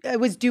was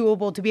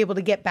doable to be able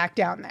to get back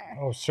down there.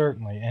 Oh,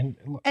 certainly.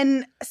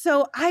 And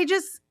so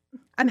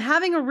I'm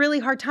having a really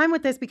hard time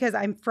with this because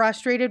I'm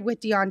frustrated with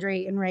DeAndre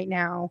Ayton right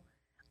now.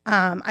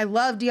 I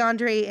love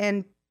DeAndre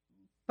Ayton,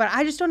 but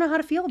I just don't know how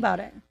to feel about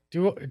it.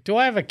 Do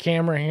I have a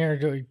camera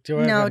here? Do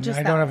I no, have just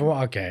I don't have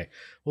one. Okay.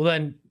 Well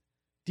then,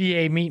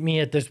 DA, meet me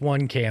at this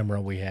one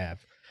camera we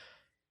have.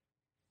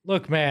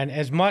 Look, man,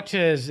 as much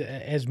as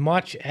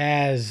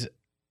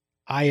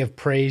I have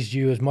praised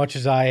you, as much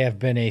as I have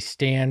been a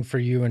stand for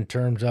you in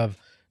terms of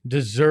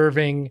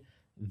deserving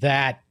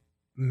that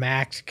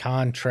max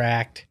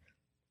contract,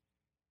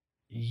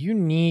 you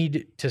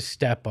need to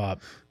step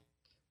up.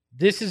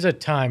 This is a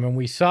time, and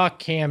we saw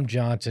Cam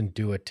Johnson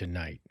do it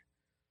tonight,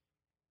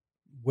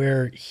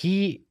 where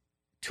he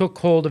took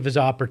hold of his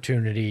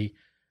opportunity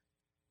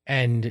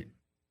and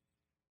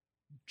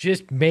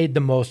just made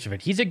the most of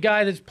it. He's a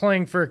guy that's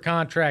playing for a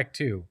contract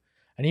too,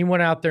 and he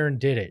went out there and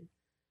did it.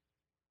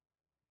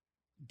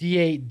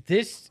 DA,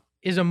 this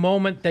is a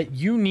moment that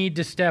you need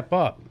to step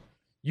up.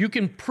 You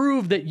can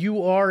prove that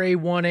you are a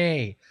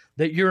 1A,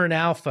 that you're an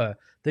alpha,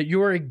 that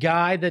you're a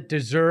guy that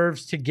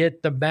deserves to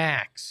get the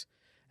max.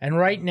 And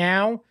right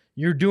now,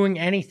 you're doing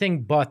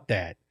anything but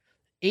that.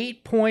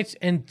 8 points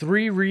and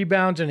 3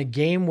 rebounds in a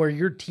game where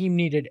your team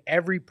needed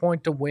every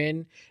point to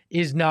win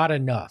is not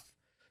enough.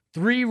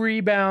 3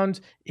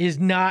 rebounds is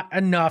not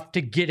enough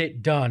to get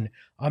it done.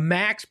 A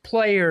max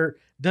player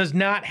does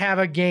not have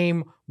a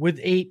game with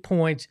 8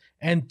 points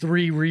and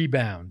 3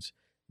 rebounds.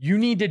 You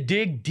need to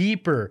dig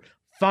deeper,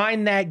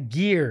 find that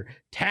gear,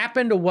 tap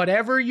into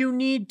whatever you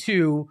need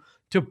to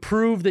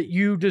prove that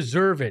you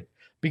deserve it.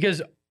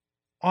 Because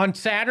on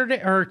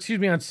Sunday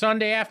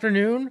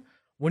afternoon,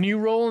 when you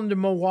roll into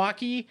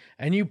Milwaukee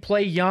and you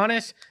play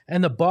Giannis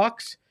and the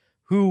Bucks,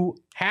 who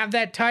have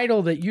that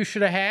title that you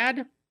should have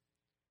had,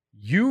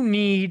 you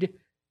need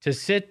to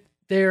sit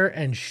there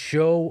and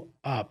show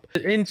up.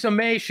 In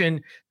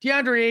summation,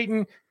 DeAndre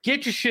Ayton,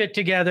 get your shit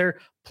together,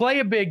 play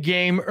a big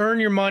game, earn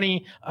your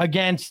money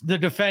against the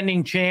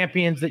defending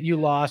champions that you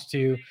lost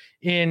to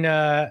in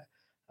the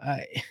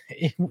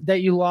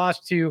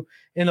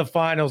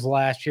finals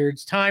last year.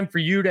 It's time for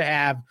you to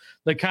have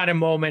the kind of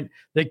moment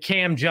that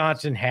Cam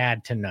Johnson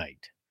had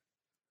tonight.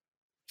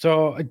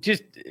 So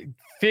just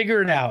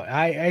figure it out.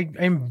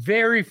 I'm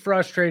very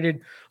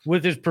frustrated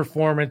with his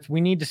performance.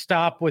 We need to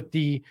stop with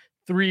the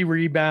 3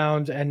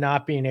 rebounds and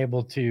not being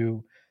able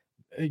to,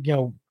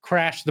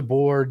 crash the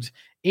boards.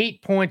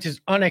 8 points is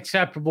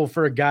unacceptable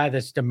for a guy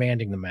that's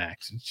demanding the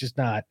max. It's just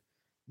not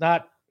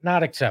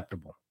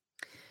acceptable.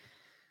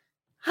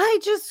 I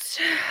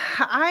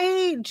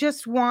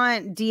just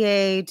want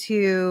DA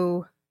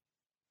to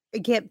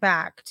get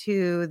back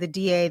to the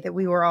DA that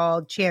we were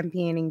all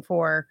championing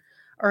for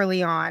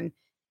early on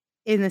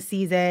in the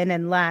season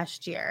and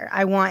last year.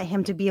 I want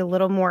him to be a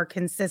little more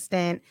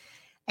consistent,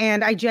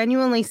 and I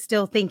genuinely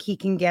still think he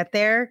can get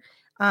there.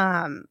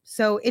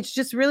 So it's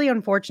just really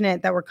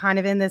unfortunate that we're kind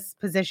of in this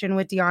position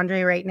with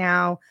DeAndre right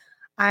now.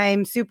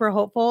 I'm super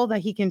hopeful that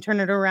he can turn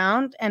it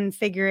around and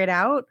figure it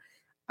out.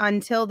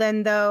 Until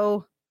then,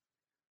 though,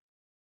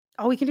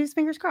 all we can do is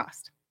fingers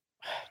crossed.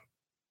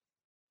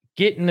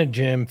 Get in the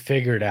gym,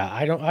 figure it out.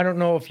 I don't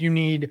know if you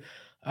need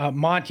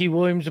Monty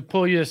Williams to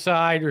pull you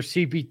aside or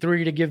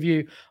CP3 to give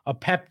you a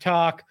pep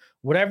talk.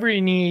 Whatever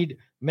you need,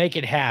 make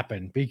it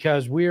happen,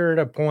 because we're at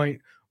a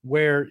point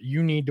where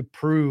you need to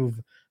prove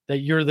that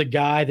you're the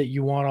guy that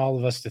you want all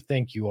of us to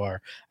think you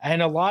are.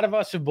 And a lot of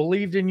us have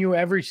believed in you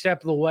every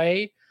step of the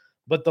way,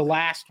 but the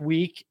last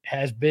week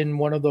has been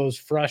one of those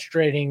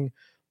frustrating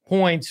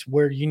points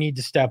where you need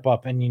to step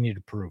up and you need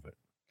to prove it.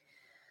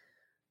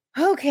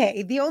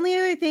 Okay, the only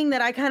other thing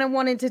that I kind of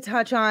wanted to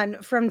touch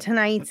on from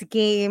tonight's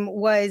game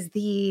was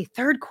the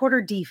third quarter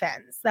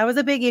defense. That was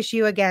a big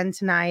issue again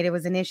tonight. It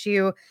was an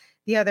issue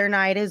the other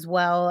night as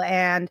well.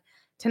 And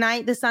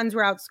tonight, the Suns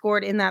were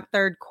outscored in that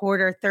third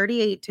quarter,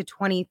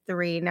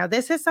 38-23. Now,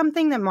 this is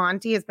something that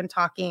Monty has been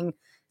talking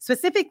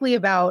specifically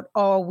about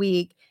all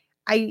week.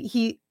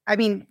 I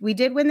mean, we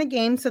did win the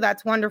game, so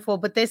that's wonderful.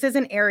 But this is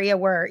an area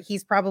where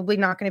he's probably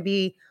not going to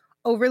be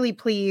overly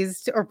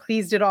pleased or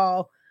pleased at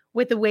all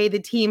with the way the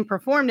team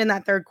performed in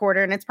that third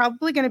quarter. And it's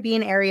probably going to be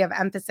an area of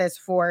emphasis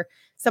for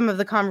some of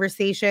the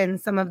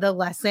conversations, some of the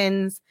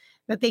lessons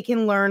that they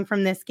can learn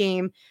from this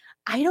game.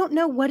 I don't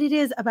know what it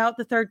is about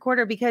the third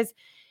quarter, because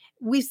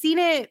we've seen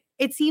it.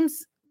 It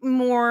seems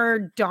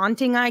more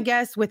daunting, I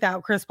guess,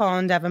 without Chris Paul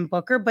and Devin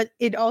Booker, but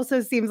it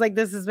also seems like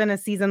this has been a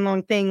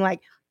season-long thing,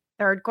 like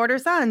third quarter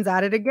Suns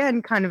at it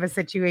again kind of a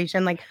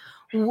situation. Like,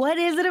 what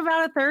is it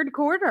about a third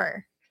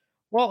quarter?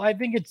 Well, I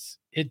think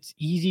it's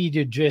easy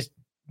to just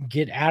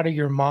get out of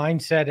your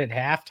mindset at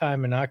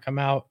halftime and not come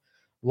out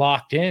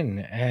locked in.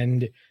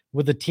 And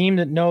with a team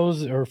that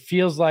knows or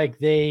feels like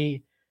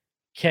they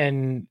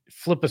can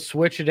flip a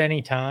switch at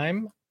any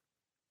time,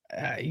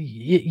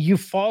 you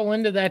fall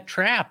into that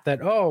trap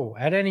that,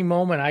 at any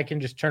moment I can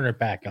just turn it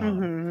back on.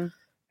 Mm-hmm.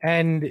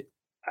 And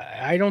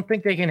I don't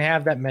think they can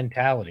have that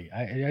mentality.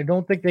 I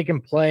don't think they can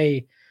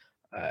play.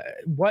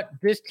 What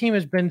this team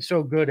has been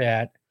so good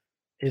at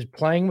is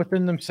playing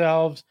within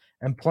themselves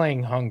and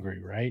playing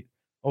hungry, right?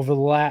 Over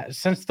the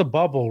since the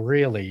bubble,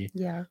 really,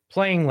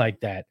 playing like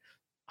that.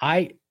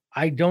 I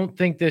don't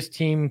think this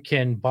team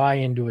can buy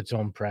into its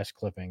own press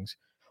clippings,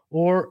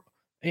 or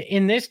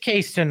in this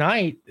case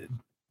tonight,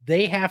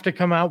 they have to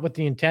come out with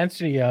the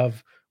intensity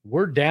of,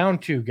 we're down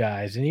 2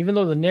 guys. And even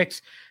though the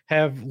Knicks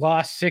have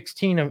lost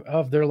 16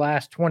 of their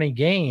last 20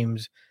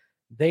 games,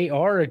 they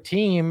are a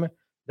team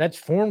that's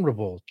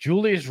formidable.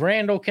 Julius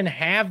Randle can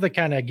have the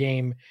kind of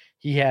game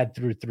he had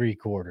through 3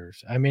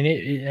 quarters. I mean,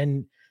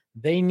 and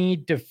they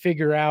need to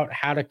figure out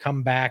how to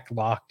come back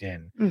locked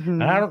in.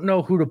 Mm-hmm. And I don't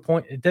know who to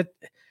point that.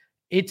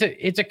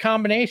 It's a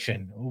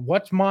combination.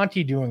 What's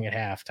Monty doing at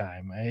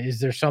halftime?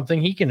 Is there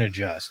something he can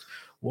adjust?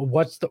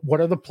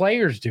 What are the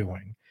players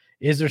doing?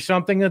 Is there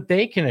something that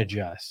they can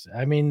adjust?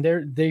 I mean,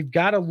 they've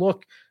got to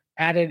look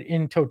at it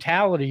in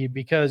totality,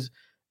 because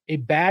a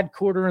bad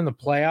quarter in the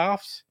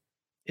playoffs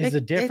is the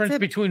difference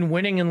between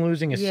winning and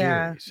losing a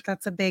series.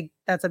 That's a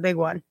big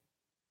one.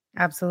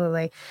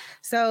 Absolutely.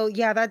 So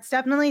yeah, that's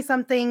definitely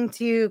something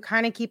to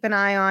kind of keep an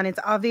eye on. It's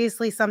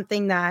obviously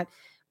something that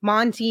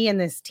Monty and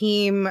this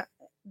team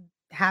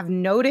have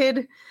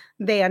noted.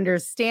 They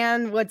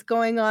understand what's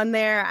going on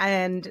there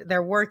and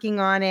they're working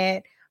on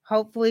it.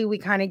 Hopefully we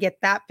kind of get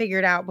that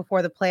figured out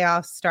before the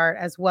playoffs start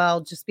as well,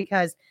 just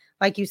because,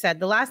 like you said,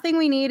 the last thing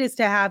we need is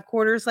to have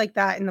quarters like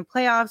that in the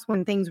playoffs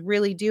when things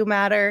really do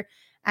matter,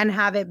 and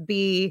have it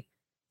be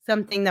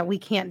something that we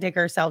can't dig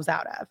ourselves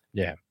out of.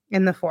 Yeah.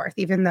 In the fourth,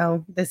 even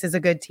though this is a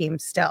good team,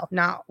 still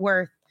not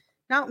worth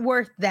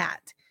that.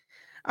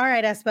 All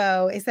right,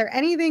 Espo, is there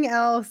anything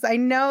else? I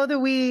know that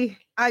we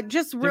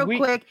just real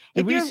quick.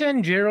 Did we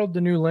send Gerald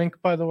the new link,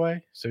 by the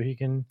way, so he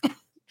can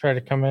try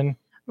to come in?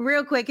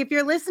 Real quick, if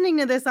you're listening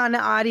to this on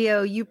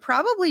audio, you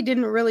probably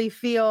didn't really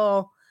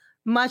feel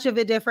much of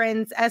a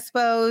difference.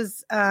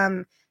 Espo's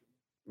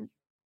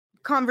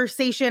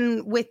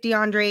conversation with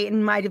DeAndre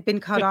might have been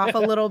cut off a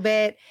little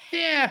bit.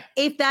 Yeah.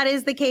 If that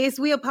is the case,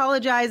 we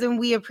apologize and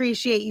we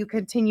appreciate you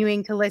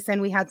continuing to listen.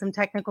 We had some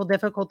technical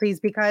difficulties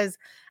because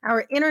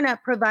our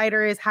internet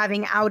provider is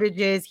having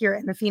outages here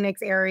in the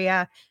Phoenix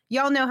area.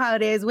 Y'all know how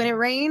it is. When it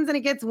rains and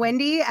it gets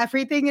windy,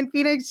 everything in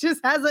Phoenix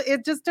just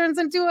turns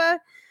into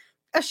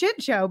a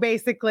shit show,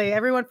 basically.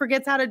 Everyone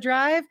forgets how to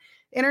drive.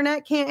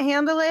 Internet can't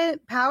handle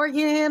it. Power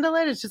can't handle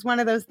it. It's just one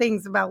of those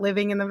things about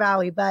living in the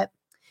valley, but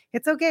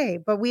it's okay.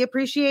 But we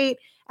appreciate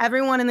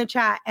everyone in the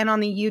chat and on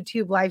the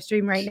YouTube live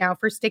stream right now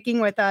for sticking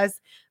with us,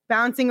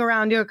 bouncing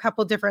around to a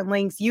couple different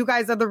links. You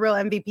guys are the real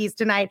MVPs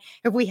tonight.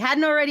 If we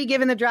hadn't already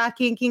given the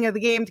DraftKings King of the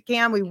Game to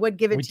Cam, we would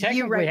give it to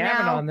you right now. We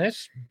haven't on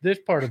this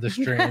part of the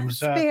stream.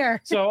 Fair.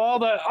 So all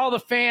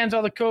the fans,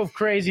 all the Cove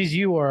crazies,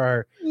 you are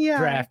our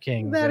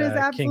DraftKings. That is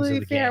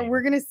absolutely fair.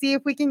 We're gonna see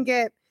if we can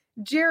get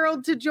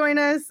Gerald to join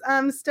us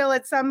still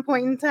at some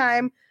point in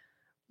time.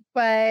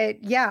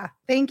 But yeah,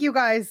 thank you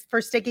guys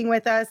for sticking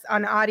with us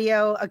on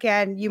audio.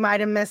 Again, you might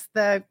have missed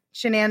the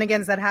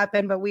shenanigans that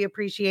happened, but we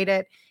appreciate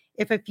it.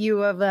 If a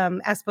few of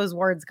Espo's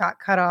words got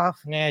cut off.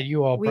 Yeah,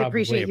 you all probably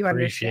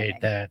appreciate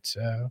that.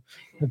 So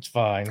it's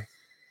fine.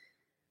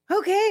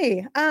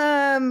 Okay.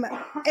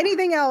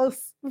 Anything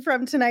else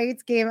from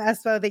tonight's game,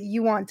 Espo, that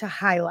you want to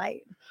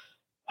highlight?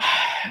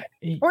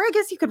 Or I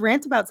guess you could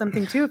rant about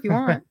something too if you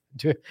want.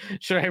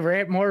 Should I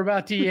rant more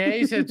about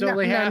DAs? It's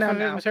only half of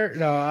it was hurt.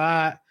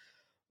 No,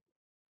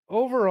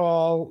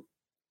 overall,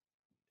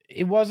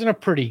 it wasn't a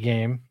pretty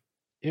game.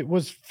 It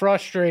was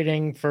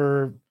frustrating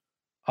for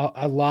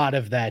a lot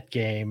of that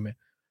game,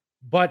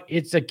 but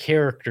it's a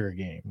character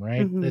game,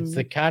 right? Mm-hmm. It's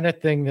the kind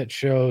of thing that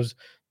shows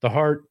the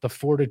heart, the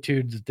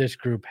fortitude that this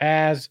group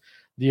has,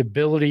 the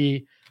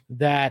ability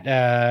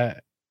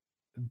that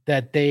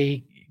that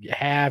they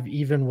have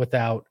even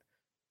without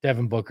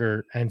Devin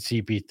Booker and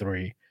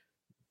CP3.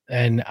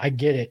 And I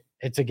get it.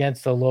 It's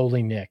against the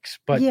lowly Knicks,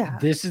 but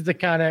this is the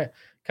kind of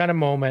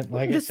moment.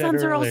 Like the I said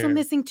Suns earlier, are also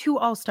missing 2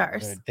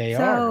 All-Stars. They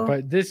are,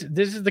 but this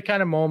is the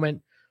kind of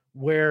moment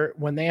where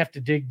when they have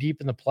to dig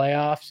deep in the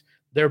playoffs,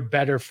 they're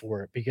better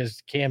for it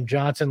because Cam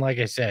Johnson, like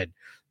I said,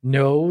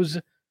 knows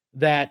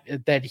that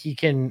he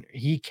can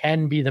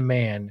be the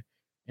man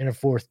in a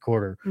fourth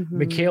quarter.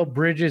 Mm-hmm. Mikal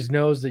Bridges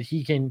knows that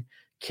he can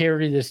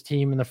carry this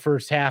team in the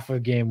first half of a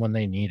game when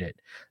they need it.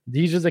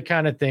 These are the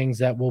kind of things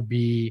that will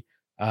be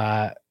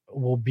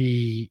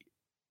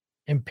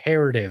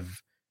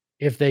imperative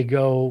if they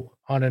go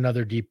on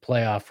another deep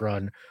playoff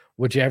run,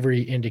 which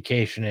every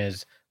indication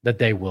is that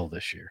they will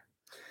this year.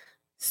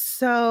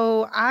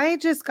 So I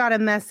just got a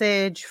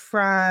message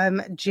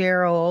from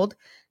Gerald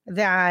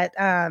that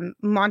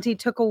Monty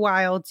took a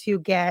while to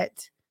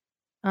get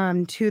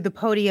to the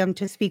podium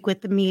to speak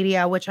with the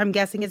media, which I'm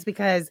guessing is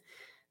because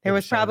there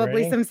was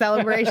probably some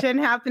celebration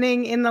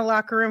happening in the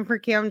locker room for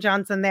Cam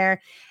Johnson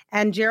there.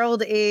 And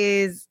Gerald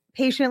is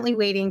patiently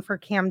waiting for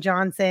Cam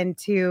Johnson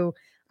to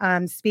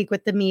speak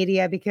with the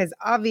media because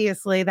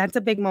obviously that's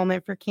a big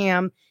moment for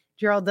Cam.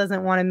 Gerald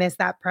doesn't want to miss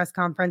that press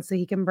conference so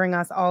he can bring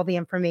us all the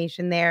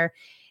information there.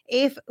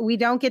 If we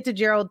don't get to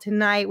Gerald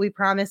tonight, we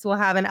promise we'll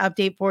have an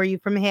update for you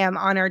from him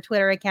on our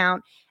Twitter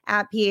account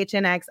at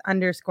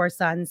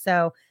PHNX_Sun.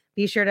 So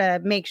be sure to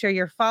make sure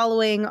you're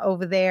following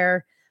over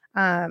there.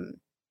 We're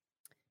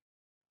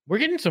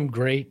getting some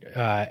great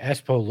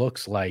Espo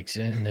looks likes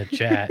in the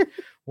chat.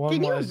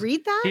 Can you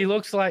read that? He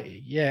looks like,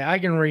 I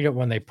can read it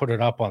when they put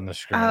it up on the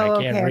screen. I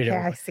can't read it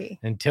I see.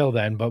 Until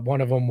then. But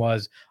one of them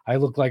was, I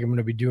look like I'm going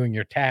to be doing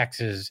your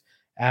taxes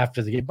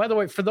after the game. By the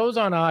way, for those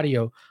on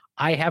audio,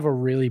 I have a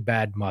really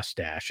bad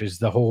mustache is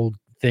the whole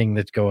thing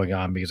that's going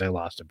on because I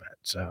lost a bet.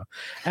 So,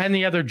 and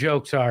the other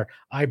jokes are,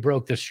 I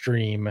broke the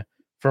stream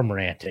from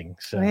ranting.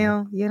 So,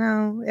 well,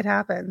 it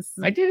happens.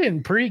 I did it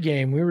in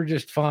pregame. We were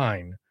just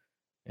fine.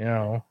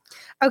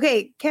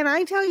 Okay. Can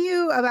I tell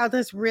you about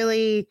this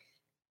really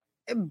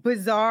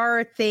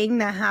bizarre thing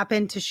that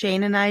happened to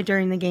Shane and I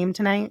during the game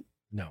tonight?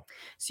 No.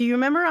 So you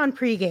remember on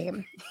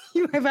pregame,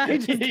 you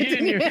didn't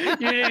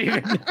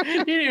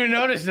even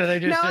notice that I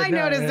just I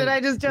noticed it. I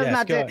just chose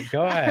not to.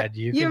 Go ahead.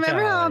 You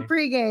remember how on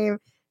pregame,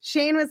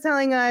 Shane was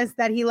telling us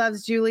that he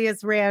loves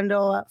Julius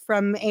Randle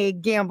from a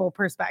gamble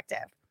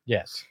perspective.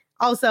 Yes.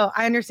 Also,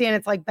 I understand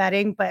it's like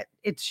betting, but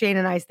it's Shane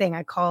and I's thing.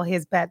 I call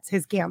his bets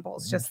his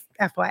gambles, just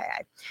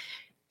FYI.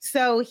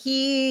 So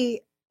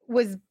he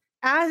was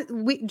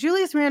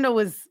Julius Randle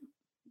was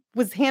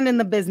handing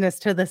the business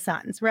to the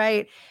Suns,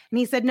 right? And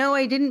he said, no,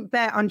 I didn't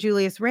bet on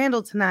Julius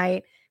Randle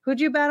tonight. Who'd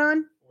you bet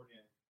on?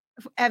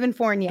 Evan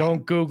Fournier.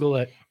 Don't Google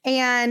it.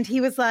 And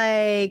he was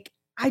like,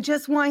 I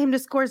just want him to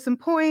score some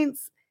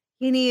points.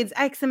 He needs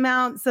X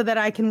amount so that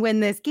I can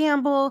win this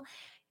gamble.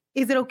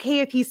 Is it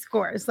okay if he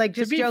scores? Like,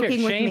 just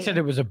joking with me. Shane said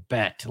it was a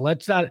bet.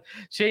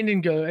 Shane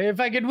didn't go,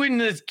 if I could win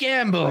this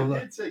gamble.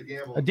 I did say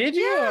gamble. Did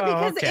you?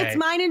 Yeah, because it's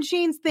mine and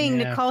Shane's thing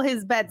to call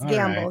his bets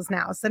gambles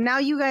now. So now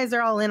you guys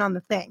are all in on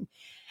the thing.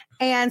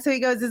 And so he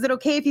goes, is it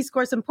okay if he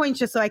scores some points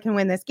just so I can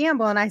win this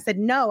gamble? And I said,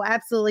 no,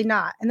 absolutely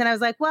not. And then I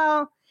was like,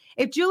 well,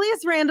 if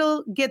Julius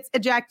Randle gets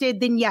ejected,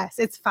 then yes,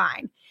 it's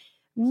fine.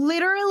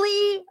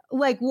 Literally,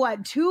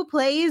 2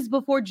 plays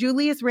before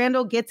Julius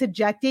Randle gets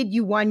ejected,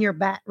 you won your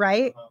bet,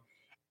 right? Uh-huh.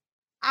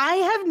 I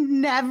have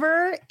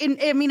never,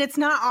 it's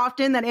not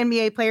often that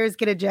NBA players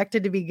get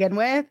ejected to begin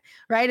with,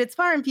 right? It's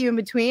far and few in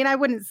between. I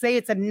wouldn't say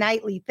it's a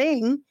nightly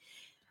thing.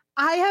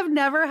 I have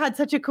never had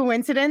such a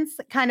coincidence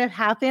kind of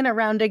happen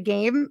around a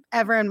game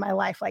ever in my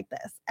life like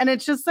this. And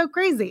it's just so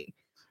crazy.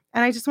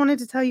 And I just wanted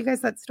to tell you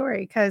guys that story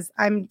because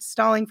I'm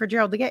stalling for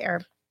Gerald to get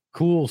here.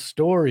 Cool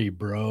story,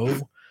 bro.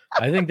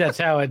 I think that's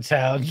how it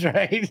sounds,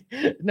 right?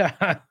 No,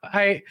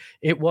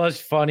 it was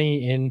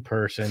funny in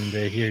person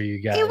to hear you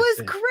guys. It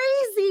was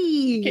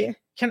crazy.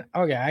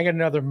 Okay, I got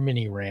another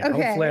mini rant.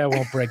 Okay. Hopefully I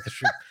won't break the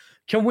streak.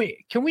 Can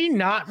we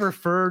not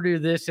refer to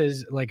this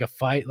as like a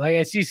fight? Like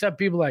I see some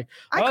people like,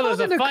 there's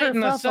a fight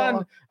in the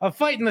Sun, a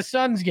fight in the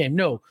Suns game.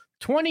 No,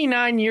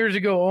 29 years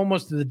ago,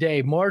 almost to the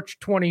day, March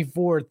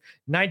 24th,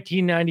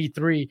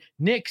 1993,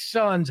 Knicks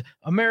Suns,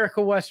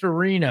 America West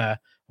Arena,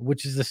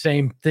 which is the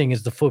same thing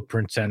as the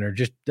Footprint Center,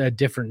 just a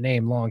different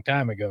name long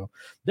time ago.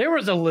 There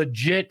was a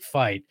legit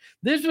fight.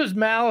 This was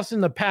Malice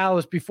in the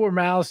Palace before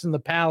Malice in the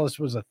Palace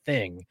was a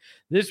thing.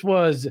 This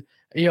was,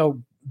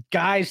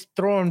 guys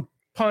throwing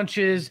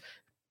punches,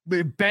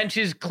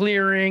 benches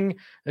clearing,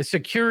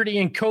 security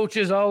and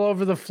coaches all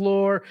over the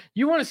floor.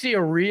 You want to see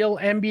a real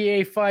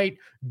NBA fight?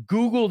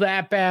 Google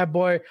that bad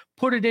boy,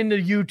 put it into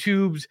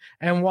YouTubes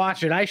and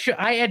watch it.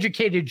 I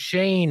educated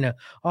Shane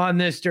on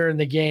this during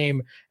the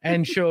game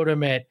and showed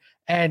him it.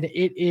 And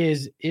it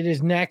is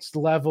next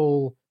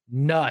level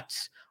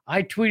nuts.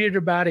 I tweeted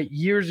about it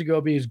years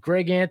ago because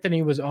Greg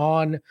Anthony was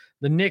on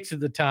the Knicks at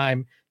the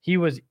time. He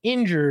was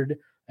injured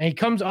and he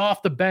comes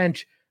off the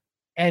bench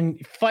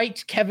and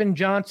fights Kevin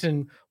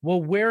Johnson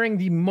while wearing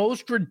the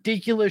most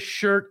ridiculous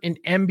shirt in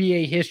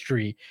NBA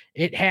history.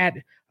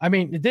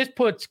 This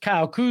puts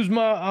Kyle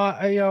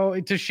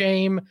Kuzma, to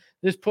shame.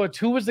 This puts,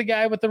 who was the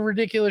guy with the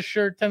ridiculous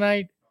shirt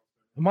tonight?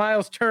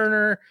 Miles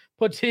Turner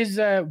puts his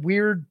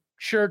weird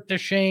shirt to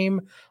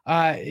shame.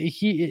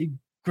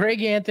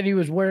 Greg Anthony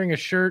was wearing a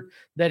shirt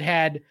that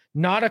had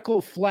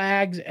nautical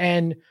flags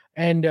and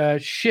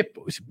ship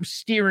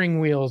steering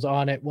wheels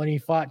on it when he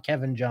fought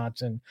Kevin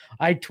Johnson.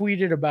 I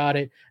tweeted about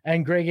it,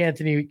 and Greg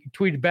Anthony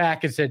tweeted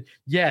back and said,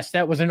 yes,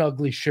 that was an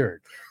ugly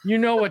shirt. You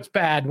know it's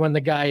bad when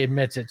the guy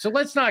admits it. So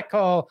let's not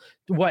call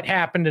what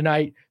happened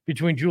tonight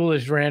between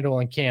Julius Randle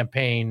and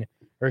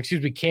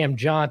Cam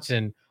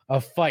Johnson a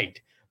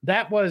fight.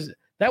 That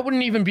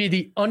wouldn't even be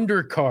the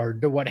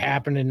undercard to what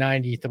happened in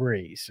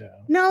 93. So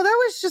no,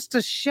 that was just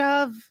a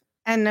shove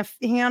and a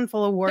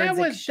handful of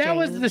words. That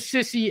was the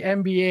sissy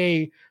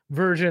NBA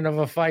version of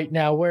a fight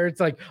now, where it's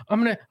like,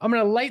 I'm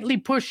gonna lightly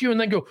push you and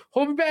then go,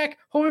 hold me back.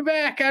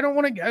 I don't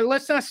want to.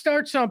 Let's not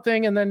start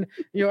something, and then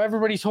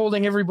everybody's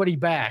holding everybody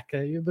back.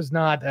 It was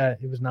not a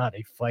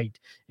fight.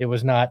 It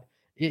was not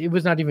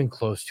even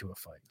close to a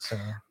fight. So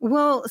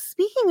well,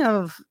 speaking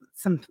of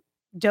some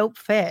dope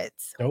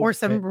fits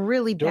some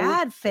really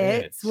bad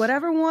fits,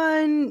 whatever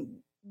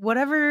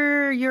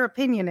your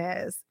opinion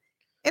is,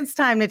 it's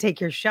time to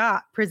take your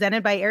shot.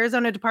 Presented by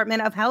Arizona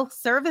Department of Health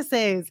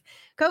Services.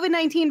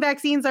 COVID-19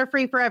 vaccines are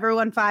free for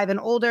everyone 5 and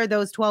older.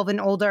 Those 12 and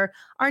older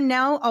are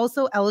now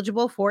also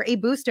eligible for a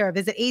booster.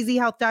 Visit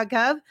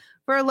azhealth.gov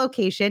for a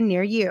location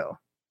near you.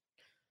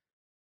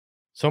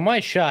 So my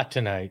shot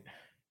tonight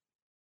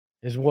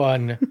is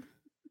one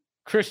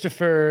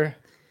Christopher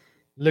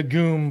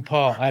Legume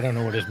Paul. I don't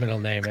know what his middle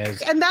name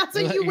is. And that's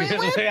what you went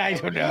with? I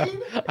don't know.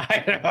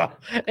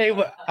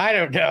 Hey, I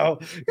don't know.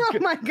 Oh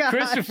my God.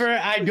 Christopher,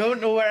 I don't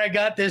know where I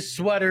got this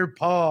sweater,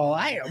 Paul.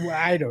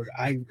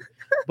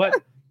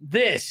 But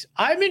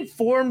I'm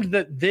informed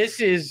that this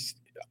is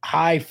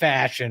high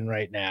fashion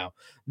right now.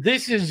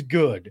 This is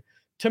good.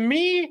 To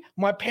me,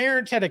 my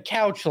parents had a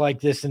couch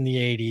like this in the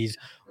 80s,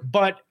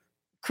 but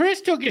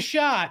Chris took a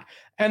shot.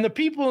 And the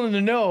people in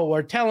the know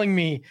are telling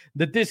me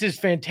that this is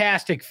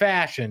fantastic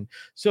fashion.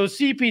 So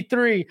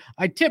CP3,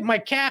 I tip my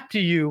cap to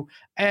you.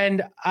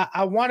 And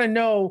I want to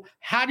know,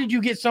 how did you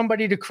get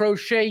somebody to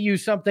crochet you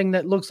something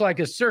that looks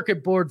like a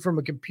circuit board from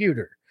a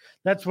computer?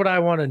 That's what I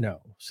want to know.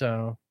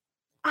 So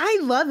I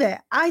love it.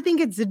 I think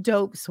it's a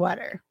dope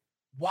sweater.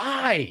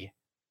 Why?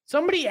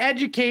 Somebody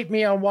educate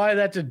me on why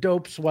that's a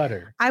dope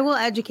sweater. I will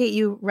educate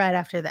you right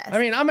after this. I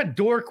mean, I'm a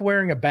dork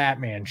wearing a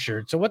Batman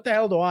shirt, so what the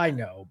hell do I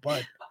know?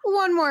 But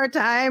one more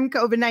time,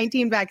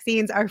 COVID-19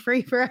 vaccines are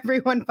free for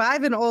everyone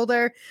 5 and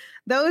older.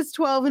 Those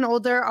 12 and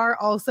older are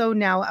also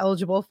now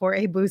eligible for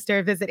a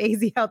booster. Visit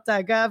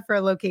azhealth.gov for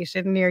a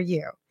location near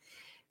you.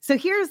 So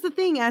here's the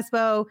thing,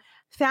 Espo.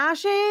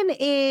 Fashion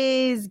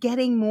is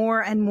getting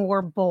more and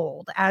more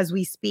bold as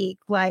we speak.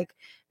 Like,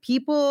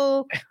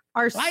 people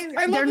are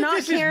they're not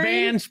this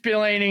carrying is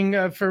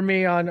mansplaining for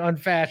me on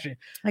fashion.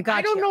 I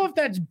don't know if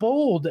that's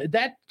bold.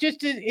 That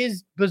just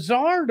is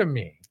bizarre to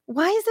me.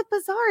 Why is it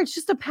bizarre? It's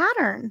just a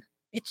pattern.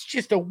 It's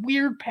just a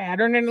weird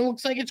pattern, and it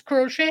looks like it's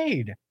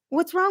crocheted.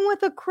 What's wrong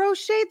with a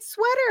crocheted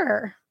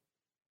sweater?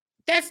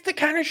 That's the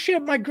kind of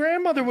shit my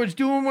grandmother was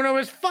doing when I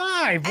was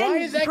 5. Why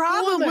is that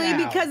probably cool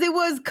now? Because it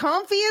was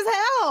comfy as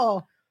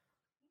hell.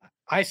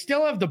 I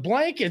still have the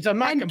blankets. I'm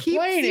not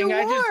complaining.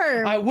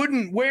 I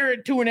wouldn't wear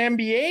it to an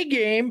NBA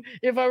game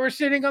if I were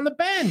sitting on the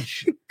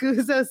bench.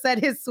 Guzzo said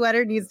his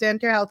sweater needs to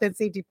enter health and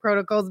safety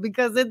protocols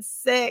because it's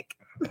sick.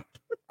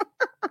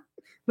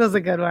 That was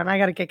a good one. I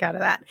got a kick out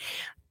of that.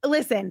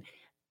 Listen,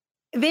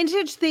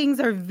 Vintage things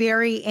are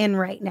very in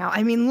right now.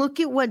 I mean, look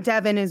at what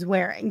Devin is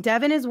wearing.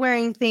 Devin is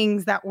wearing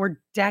things that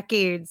were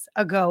decades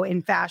ago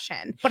in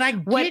fashion. But I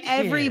What get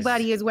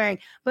everybody is wearing.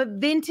 But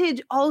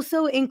vintage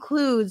also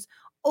includes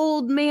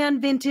old man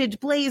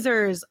vintage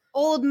blazers,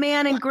 old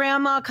man and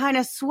grandma kind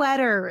of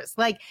sweaters.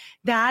 Like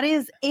that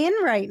is in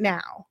right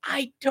now.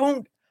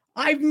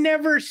 I've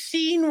never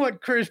seen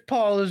what Chris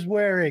Paul is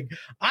wearing.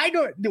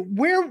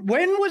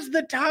 When was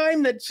the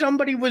time that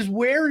somebody was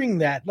wearing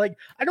that? Like,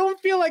 I don't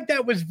feel like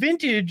that was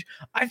vintage.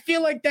 I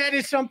feel like that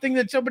is something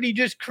that somebody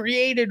just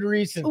created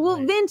recently.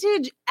 Well,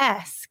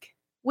 vintage-esque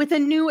with a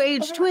new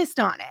age twist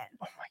on it.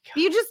 Oh my God.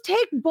 You just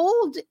take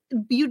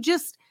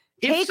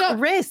take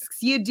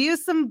risks. You do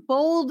some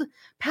bold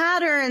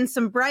patterns,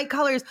 some bright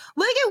colors.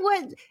 Look at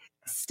what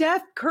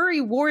Steph Curry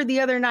wore the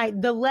other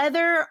night. The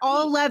leather,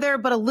 all leather,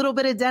 but a little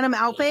bit of denim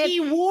outfit. He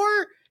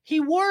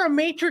wore a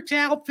Matrix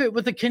outfit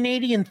with a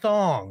Canadian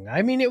thong.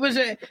 I mean, it was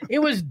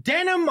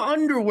denim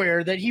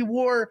underwear that he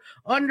wore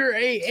under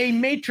a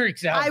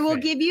Matrix outfit. I will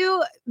give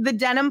you the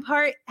denim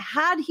part.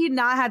 Had he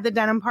not had the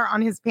denim part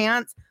on his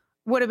pants,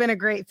 would have been a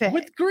great fit.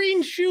 With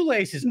green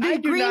shoelaces. The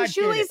green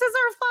shoelaces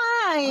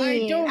are fine.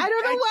 I don't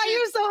know why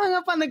you're so hung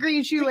up on the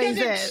green shoelaces.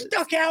 Because it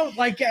stuck out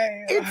like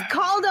it's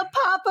called a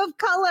pop of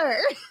color.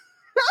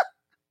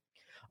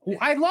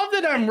 I love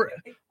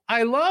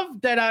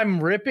that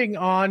I'm ripping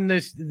on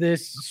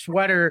this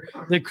sweater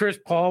that Chris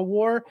Paul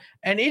wore,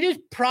 and it is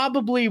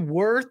probably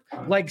worth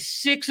like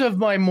 6 of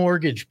my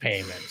mortgage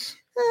payments.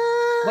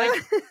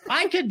 Like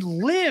I could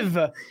live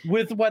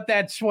with what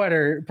that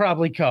sweater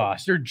probably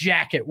cost, or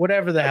jacket,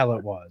 whatever the hell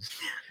it was.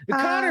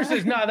 Connor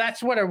says, no, that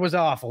sweater was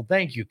awful.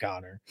 Thank you,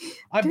 Connor.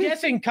 I'm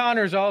guessing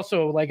Connor's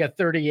also like a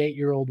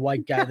 38-year-old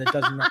white guy that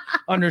doesn't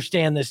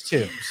understand this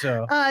too.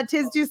 So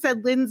Tizdu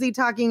said Lindsay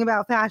talking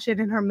about fashion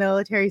in her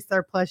military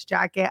surplus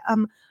jacket.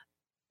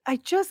 I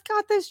just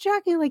got this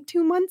jacket like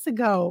 2 months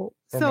ago.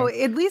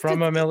 At least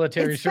from a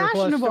military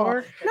surplus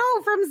store?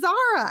 No, from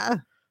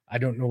Zara. I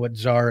don't know what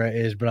Zara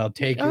is, but I'll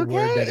take your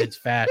word that it's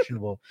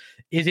fashionable.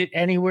 Is it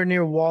anywhere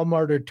near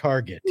Walmart or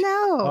Target?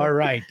 No. All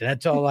right.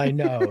 That's all I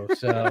know.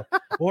 So,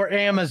 or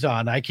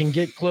Amazon. I can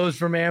get clothes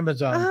from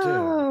Amazon too.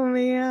 Oh,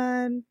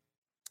 man.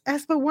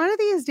 Espa, one of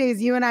these days,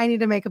 you and I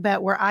need to make a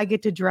bet where I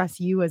get to dress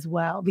you as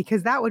well,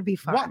 because that would be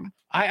fun. Well,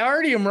 I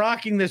already am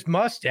rocking this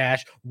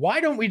mustache.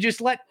 Why don't we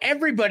just let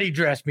everybody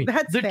dress me?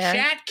 That's the fair.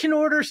 Chat can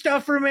order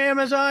stuff from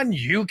Amazon.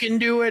 You can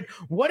do it.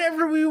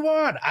 Whatever we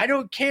want. I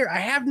don't care. I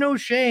have no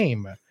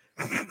shame.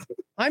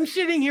 I'm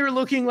sitting here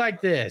looking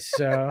like this.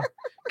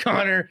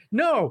 Connor,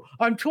 no,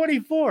 I'm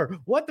 24.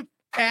 What the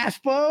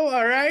Aspo?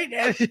 All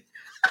right.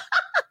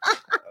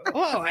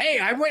 Oh, hey,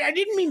 I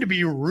didn't mean to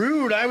be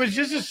rude. I was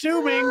just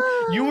assuming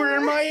you were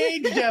in my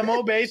age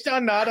demo based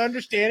on not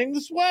understanding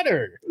the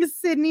sweater.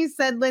 Sydney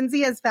said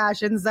Lindsay has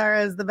fashion.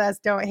 Zara is the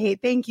best. Don't hate.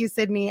 Thank you,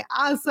 Sydney.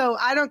 Also,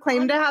 I don't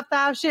claim to have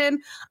fashion.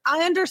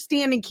 I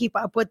understand and keep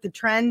up with the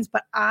trends,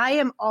 but I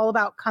am all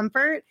about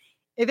comfort.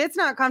 If it's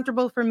not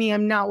comfortable for me,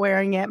 I'm not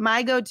wearing it.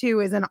 My go-to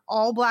is an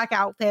all black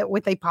outfit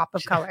with a pop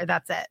of color.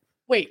 That's it.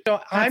 Wait,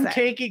 so I'm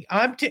taking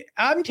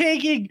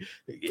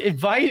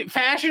advice,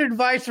 fashion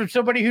advice from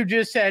somebody who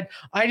just said,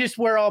 "I just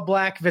wear all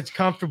black if it's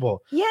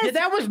comfortable." Yes, yeah,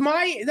 that was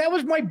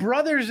my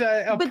brother's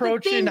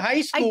approach in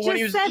high school when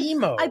he was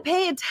emo. I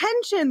pay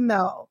attention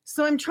though,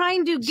 so I'm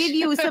trying to give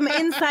you some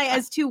insight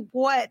as to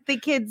what the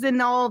kids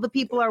and all the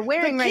people are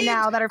wearing right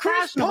now that are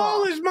fashionable. Chris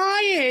Paul is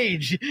my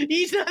age.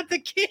 He's not the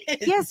kid.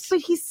 Yes,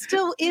 but he's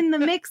still in the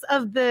mix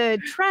of the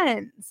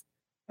trends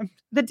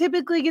that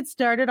typically get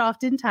started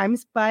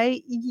oftentimes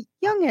by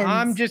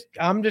youngins.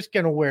 I'm just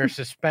gonna wear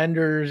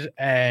suspenders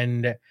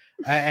and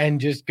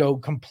just go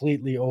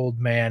completely old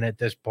man at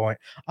this point.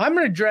 I'm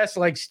gonna dress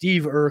like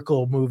Steve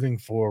Urkel moving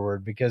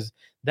forward because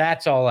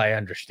that's all I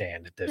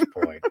understand at this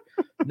point.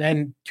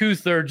 Then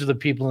 2/3 of the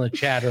people in the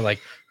chat are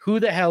like, who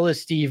the hell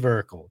is Steve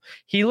Urkel?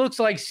 He looks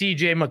like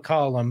CJ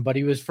McCollum, but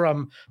he was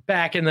from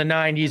back in the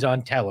 90s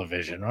on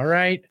television. All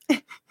right.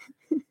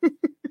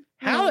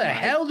 How the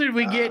hell did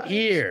we get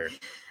here?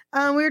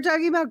 We were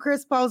talking about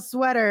Chris Paul's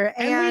sweater,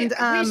 and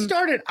we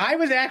started. I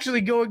was actually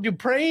going to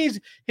praise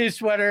his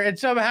sweater, and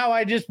somehow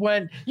I just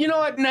went, you know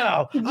what?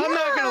 No, I'm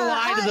not going to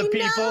lie to the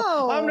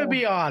people. I'm going to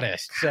be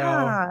honest. So,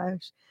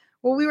 gosh.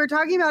 Well, we were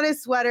talking about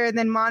his sweater, and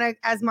then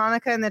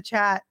Monica in the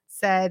chat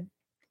said,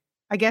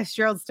 "I guess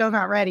Gerald's still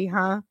not ready,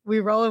 huh?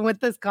 We rolling with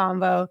this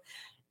combo."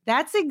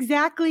 That's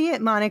exactly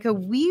it, Monica.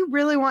 We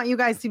really want you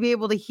guys to be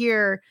able to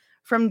hear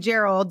from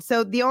Gerald.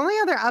 So the only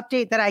other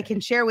update that I can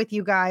share with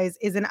you guys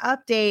is an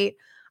update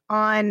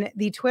on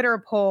the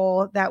Twitter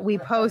poll that we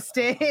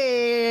posted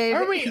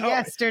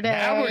yesterday.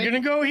 Now we're going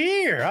to go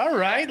here. All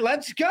right,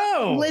 let's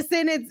go.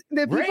 Listen, it's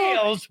the people,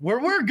 rails.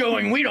 Where we're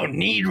going, we don't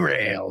need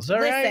rails. All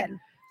right.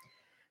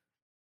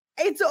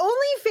 It's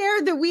only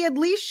fair that we at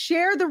least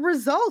share the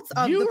results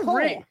of the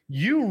poll.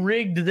 You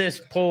rigged this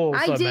poll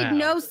somehow. I did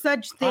no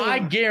such thing. I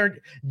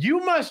guarantee you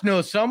must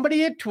know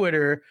somebody at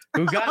Twitter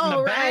who got in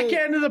the back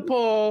end of the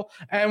poll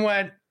and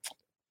went,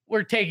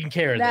 we're taking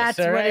care of this. That's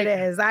what it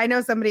is. I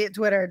know somebody at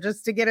Twitter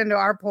just to get into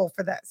our poll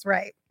for this,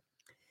 right?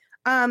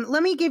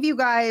 Let me give you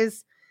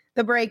guys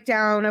the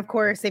breakdown. Of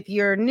course, if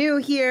you're new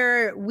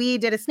here, we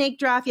did a snake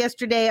draft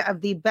yesterday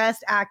of the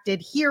best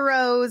acted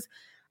heroes.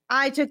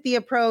 I took the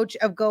approach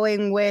of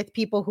going with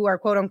people who are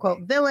quote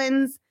unquote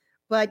villains,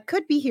 but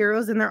could be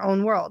heroes in their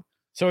own world.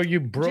 So you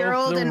broke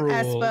Gerald the and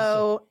rules.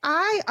 Espo,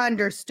 I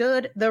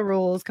understood the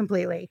rules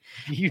completely.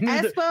 You knew,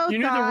 Espo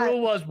the thought-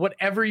 rule was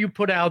whatever you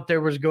put out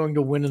there was going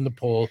to win in the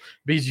poll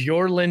because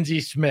you're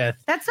Lindsey Smith.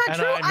 That's not and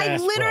true. I'm I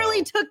Espo.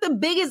 literally took the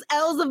biggest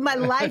L's of my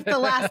life the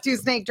last two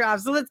snake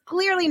drafts, so that's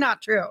clearly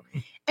not true.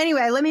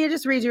 Anyway, let me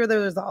just read you the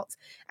results.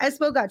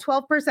 Espo got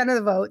 12% of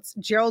the votes.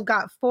 Gerald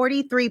got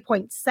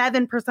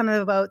 43.7% of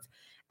the votes.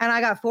 And I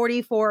got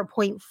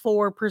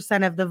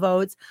 44.4% of the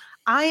votes.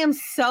 I am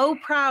so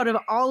proud of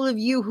all of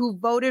you who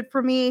voted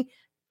for me.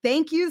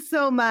 Thank you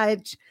so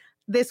much.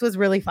 This was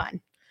really fun.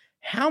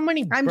 How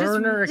many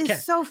burner accounts?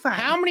 It's so fun.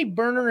 How many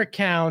burner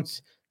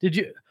accounts did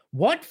you?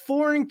 What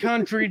foreign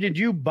country did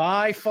you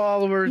buy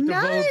followers to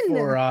vote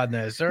for on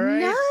this? All right.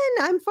 None.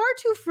 I'm far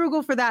too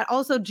frugal for that.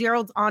 Also,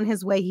 Gerald's on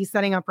his way. He's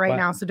setting up right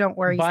now, so don't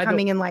worry. He's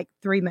coming in like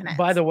 3 minutes.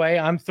 By the way,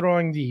 I'm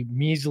throwing the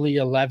measly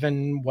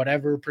 11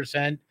 whatever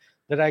percent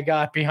that I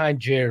got behind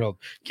Gerald.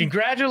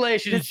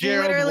 Congratulations, That's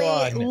Gerald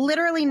won.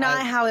 Literally not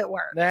how it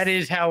works. That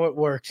is how it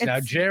works. Now,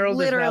 Gerald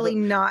literally is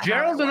not.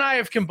 Gerald and I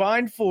have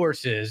combined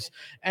forces,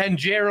 and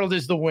Gerald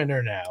is the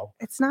winner now.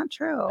 It's not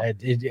true.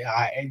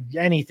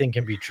 Anything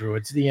can be true.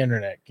 It's the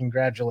internet.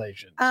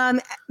 Congratulations.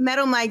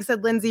 Meadow Mike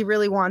said Lindsay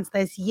really wants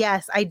this.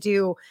 Yes, I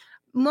do.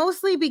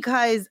 Mostly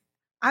because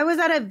I was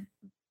at a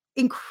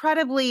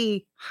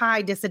incredibly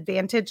high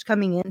disadvantage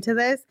coming into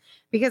this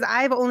because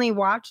I've only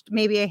watched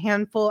maybe a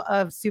handful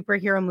of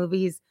superhero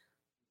movies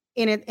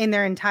in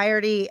their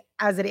entirety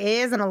as it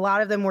is, and a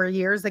lot of them were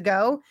years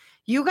ago.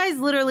 You guys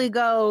literally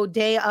go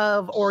day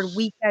of or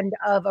weekend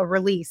of a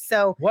release.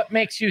 So what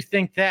makes you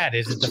think that?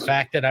 Is it the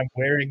fact that I'm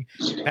wearing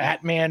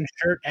Batman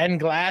shirt and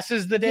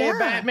glasses the day a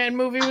Batman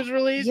movie was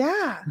released?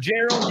 Yeah.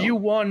 Gerald, you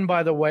won,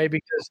 by the way,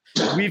 because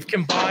we've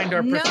combined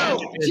our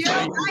percentages. No,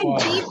 Gerald, I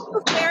beat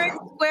you fair and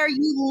square.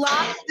 You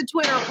lost the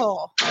Twitter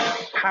poll.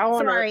 How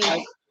on Sorry.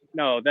 earth?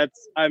 No,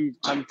 I'm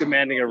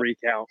demanding a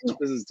recount.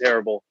 This is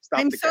terrible. Stop.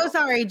 I'm so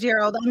sorry,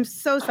 Gerald. I'm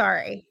so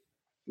sorry.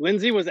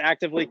 Lindsay was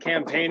actively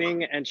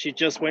campaigning and she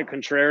just went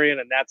contrarian,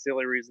 and that's the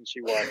only reason she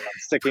won. I'm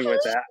sticking with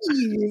that.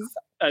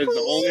 That is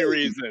the only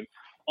reason.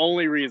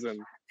 Only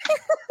reason.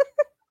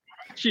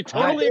 She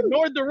totally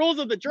ignored the rules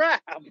of the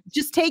draft.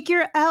 Just take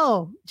your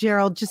L,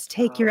 Gerald. Just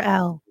take your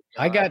L.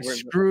 I got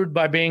screwed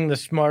by being the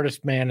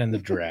smartest man in the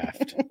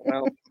draft.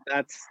 Well,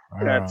 that's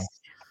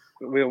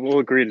we'll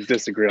agree to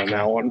disagree on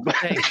that one.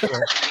 Thanks,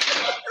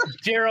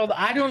 Gerald,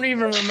 I don't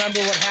even remember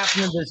what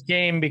happened in this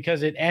game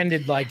because it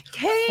ended like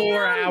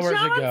 4 hours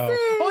ago.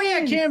 Oh,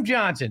 yeah, Cam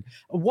Johnson.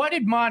 What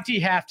did Monty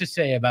have to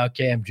say about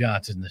Cam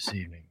Johnson this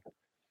evening?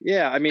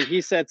 Yeah, I mean, he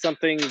said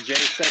something. Jay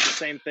said the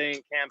same thing.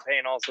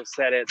 Campaign also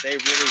said it. They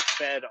really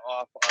fed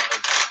off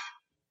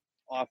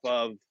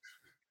of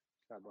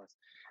God bless.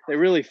 They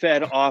really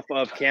fed off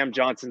of Cam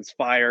Johnson's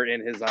fire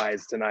in his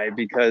eyes tonight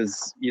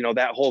because, you know,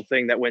 that whole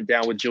thing that went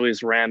down with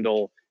Julius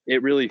Randle,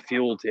 it really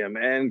fueled him.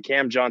 And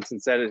Cam Johnson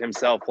said it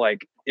himself,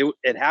 like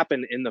it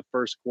happened in the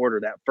first quarter.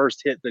 That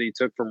first hit that he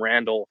took from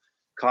Randle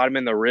caught him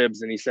in the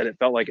ribs, and he said it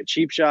felt like a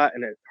cheap shot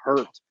and it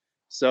hurt.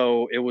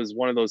 So it was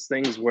one of those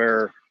things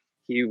where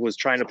he was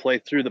trying to play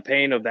through the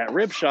pain of that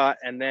rib shot,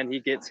 and then he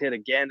gets hit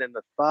again in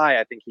the thigh,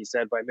 I think he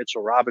said, by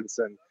Mitchell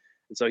Robinson.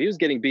 And so he was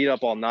getting beat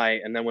up all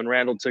night. And then when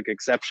Randle took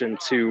exception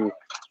to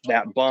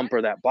that bump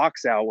or that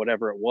box out,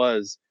 whatever it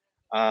was,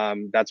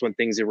 that's when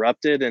things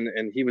erupted.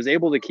 And he was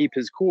able to keep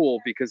his cool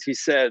because he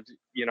said,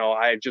 you know,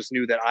 I just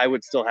knew that I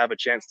would still have a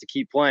chance to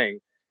keep playing.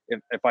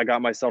 If I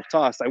got myself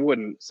tossed, I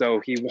wouldn't.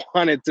 So he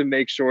wanted to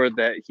make sure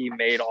that he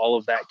made all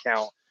of that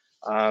count.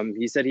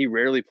 He said he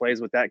rarely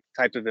plays with that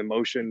type of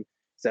emotion. He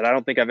said, I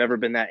don't think I've ever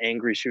been that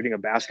angry shooting a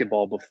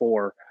basketball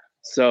before.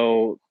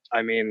 So,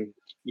 I mean,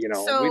 you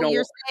know, so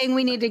you're saying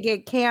we need to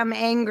get Cam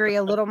angry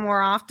a little more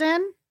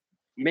often?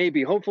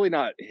 Maybe, hopefully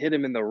not hit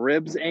him in the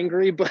ribs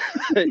angry, but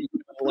you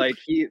know, like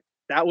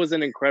that was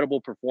an incredible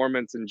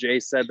performance. And Jay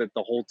said that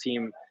the whole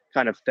team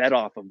kind of fed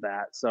off of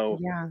that. So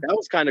that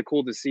was kind of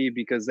cool to see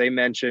because they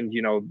mentioned,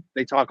 you know,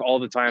 they talk all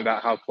the time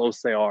about how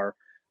close they are,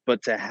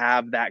 but to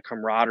have that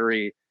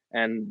camaraderie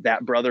and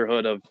that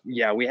brotherhood of,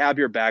 yeah, we have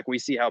your back. We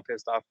see how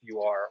pissed off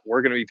you are.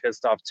 We're going to be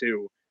pissed off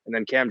too. And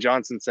then Cam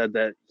Johnson said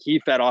that he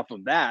fed off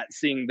of that,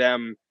 seeing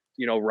them,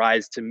 you know,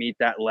 rise to meet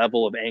that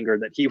level of anger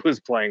that he was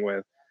playing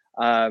with.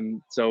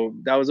 So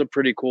that was a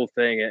pretty cool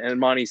thing. And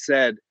Monty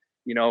said,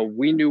 you know,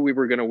 we knew we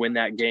were going to win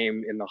that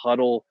game in the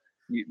huddle.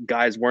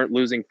 Guys weren't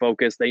losing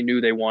focus. They knew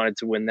they wanted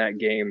to win that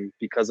game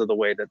because of the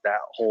way that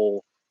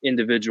whole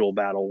individual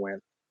battle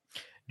went.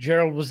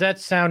 Gerald, was that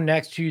sound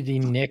next to you, the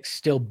Knicks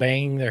still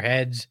banging their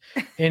heads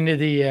into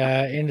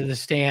the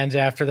stands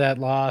after that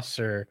loss,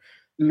 or?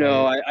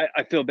 No,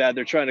 I feel bad.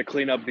 They're trying to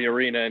clean up the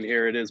arena in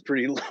here. It is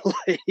pretty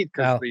late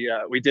because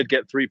we did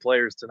get 3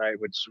 players tonight,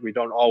 which we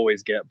don't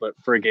always get. But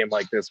for a game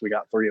like this, we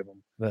got 3 of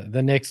them.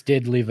 The Knicks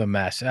did leave a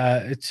mess.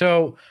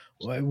 So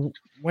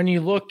when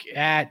you look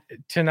at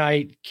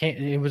tonight,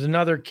 it was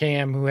another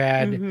Cam who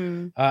had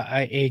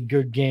a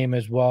good game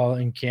as well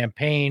in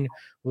campaign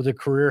with a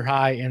career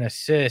high in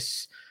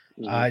assists.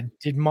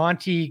 Did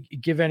Monty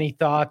give any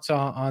thoughts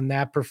on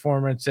that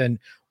performance and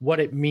what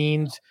it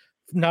means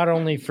not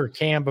only for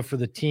Cam but for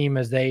the team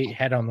as they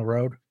head on the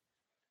road?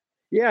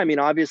 Yeah, I mean,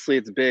 obviously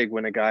it's big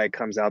when a guy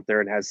comes out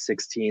there and has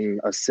 16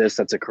 assists.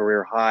 That's a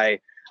career high.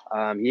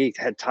 He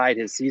had tied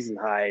his season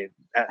high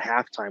at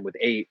halftime with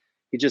 8.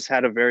 He just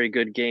had a very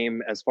good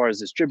game as far as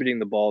distributing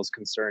the ball is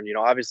concerned.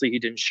 Obviously he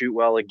didn't shoot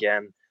well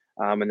again.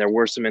 And there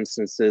were some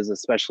instances,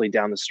 especially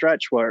down the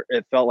stretch, where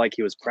it felt like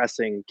he was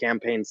pressing. Cam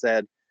Payne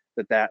said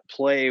that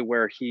play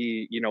where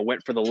he,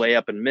 went for the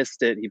layup and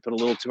missed it, he put a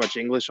little too much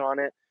English on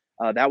it.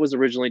 That was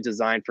originally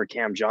designed for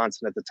Cam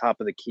Johnson at the top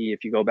of the key.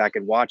 If you go back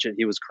and watch it,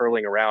 he was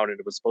curling around and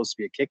it was supposed to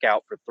be a kick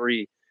out for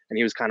 3 and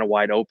he was kind of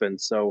wide open.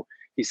 So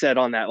he said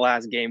on that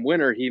last game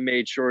winner, he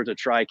made sure to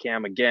try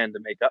Cam again to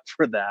make up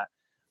for that.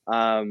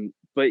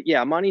 But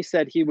yeah, Monty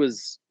said he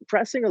was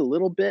pressing a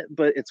little bit,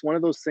 but it's one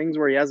of those things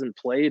where he hasn't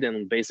played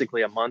in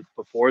basically a month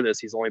before this.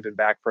 He's only been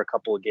back for a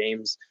couple of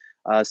games.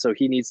 So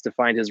he needs to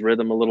find his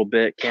rhythm a little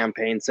bit. Cam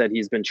Payne said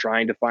he's been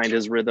trying to find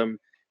his rhythm.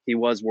 He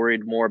was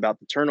worried more about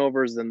the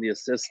turnovers than the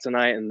assists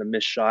tonight and the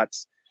missed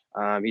shots.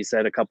 He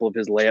said a couple of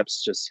his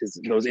layups,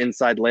 those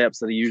inside layups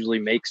that he usually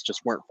makes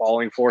just weren't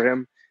falling for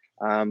him.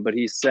 But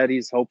he said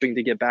he's hoping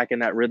to get back in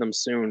that rhythm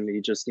soon.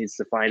 He just needs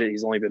to find it.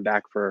 He's only been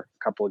back for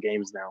a couple of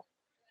games now.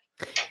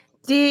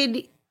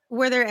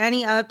 Were there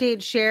any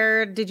updates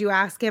shared? Did you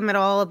ask him at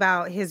all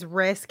about his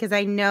wrist? Because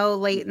I know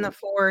late in the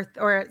fourth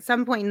or at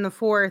some point in the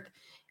fourth,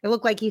 it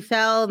looked like he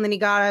fell and then he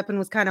got up and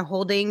was kind of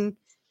holding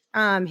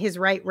his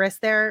right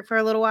wrist there for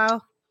a little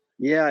while.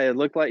 Yeah, it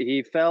looked like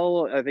he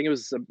fell. I think it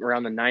was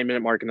around the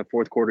 9-minute mark in the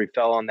fourth quarter. He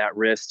fell on that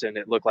wrist and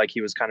it looked like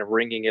he was kind of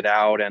wringing it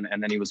out and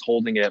then he was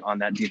holding it on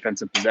that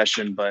defensive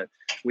possession. But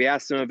we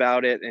asked him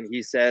about it and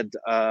he said,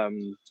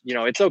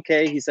 it's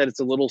okay. He said it's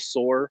a little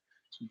sore,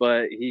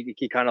 but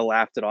he kind of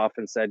laughed it off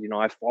and said,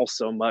 I fall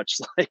so much,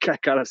 like I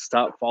got to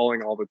stop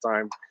falling all the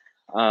time.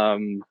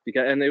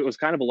 And it was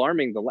kind of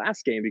alarming the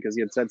last game because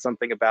he had said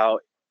something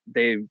about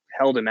they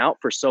held him out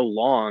for so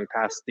long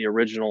past the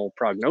original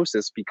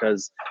prognosis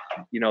because,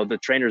 the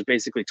trainers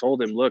basically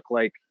told him, look,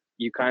 like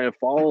you kind of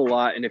fall a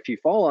lot. And if you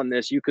fall on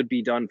this, you could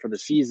be done for the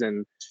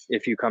season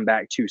if you come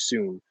back too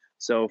soon.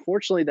 So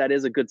fortunately, that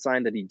is a good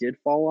sign that he did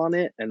fall on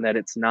it and that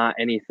it's not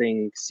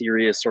anything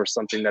serious or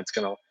something that's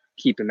going to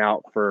keep him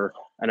out for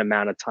an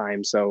amount of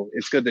time. So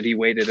it's good that he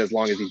waited as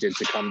long as he did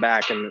to come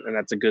back. And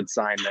that's a good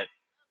sign that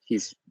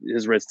his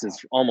wrist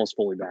is almost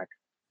fully back.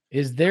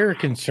 Is there a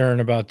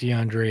concern about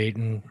DeAndre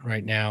Ayton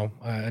right now?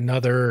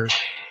 Another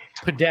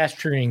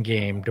pedestrian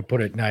game, to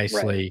put it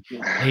nicely.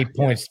 Right. 8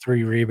 points,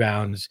 3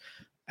 rebounds.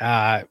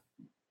 I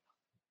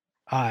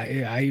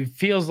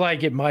feels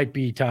like it might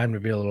be time to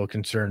be a little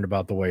concerned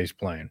about the way he's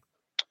playing.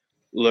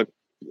 Look,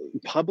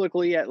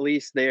 publicly, at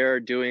least they're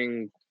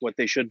doing what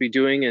they should be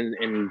doing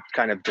and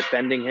kind of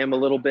defending him a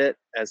little bit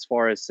as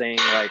far as saying,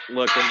 like,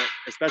 look,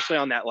 especially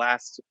on that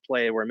last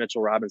play where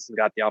Mitchell Robinson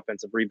got the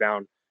offensive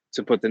rebound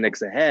to put the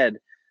Knicks ahead.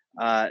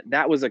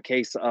 That was a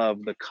case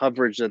of the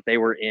coverage that they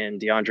were in.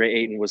 DeAndre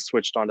Ayton was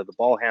switched onto the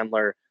ball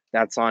handler.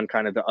 That's on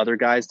kind of the other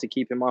guys to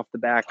keep him off the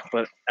back.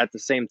 But at the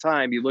same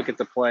time, you look at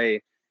the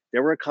play,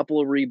 there were a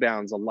couple of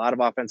rebounds, a lot of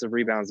offensive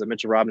rebounds that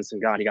Mitchell Robinson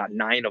got. He got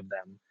 9 of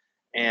them.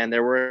 And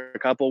there were a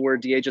couple where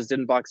DA just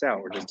didn't box out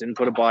or just didn't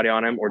put a body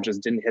on him or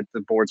just didn't hit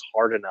the boards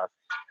hard enough.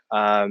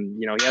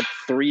 He had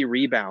 3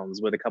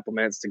 rebounds with a couple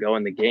minutes to go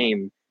in the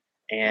game.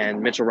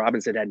 And Mitchell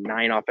Robinson had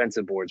 9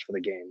 offensive boards for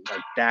the game. Like,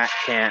 that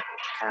can't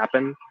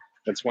happen.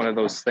 That's one of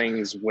those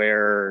things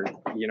where,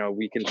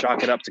 we can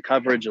chalk it up to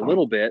coverage a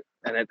little bit,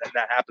 and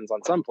that happens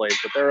on some plays,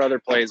 but there are other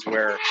plays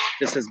where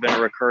this has been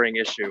a recurring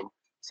issue.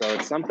 So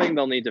it's something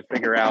they'll need to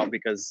figure out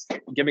because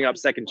giving up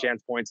second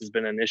chance points has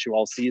been an issue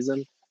all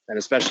season, and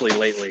especially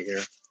lately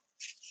here.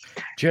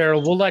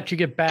 Gerald, we'll let you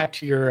get back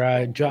to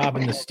your job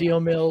in the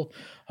steel mill,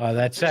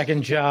 that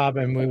second job,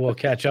 and we will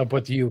catch up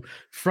with you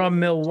from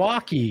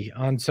Milwaukee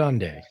on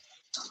Sunday.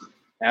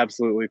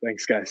 Absolutely.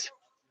 Thanks, guys.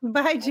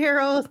 Bye,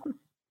 Gerald.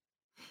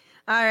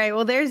 All right.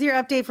 Well, there's your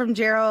update from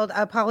Gerald.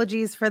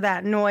 Apologies for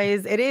that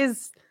noise. It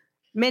is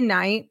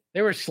midnight.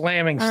 They were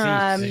slamming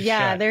seats.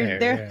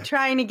 They're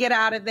trying to get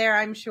out of there,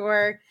 I'm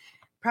sure.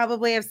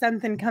 Probably have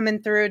something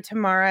coming through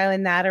tomorrow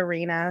in that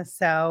arena.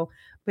 So,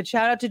 but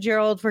shout out to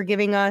Gerald for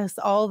giving us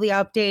all the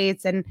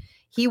updates. And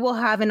he will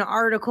have an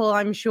article,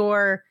 I'm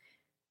sure,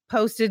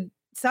 posted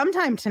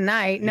sometime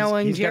tonight,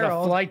 knowing Gerald.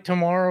 Got a flight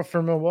tomorrow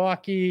for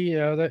Milwaukee.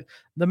 The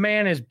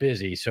man is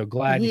busy. So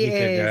glad he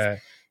could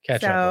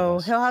catch up with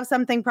us. So he'll have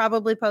something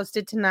probably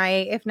posted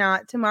tonight, if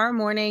not tomorrow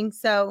morning.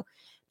 So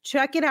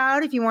check it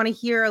out if you want to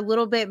hear a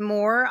little bit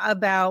more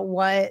about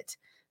what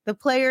the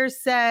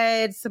players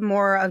said, some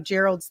more of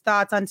Gerald's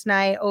thoughts on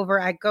tonight over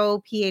at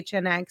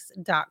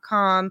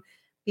gophnx.com.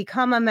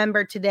 Become a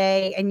member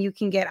today, and you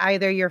can get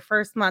either your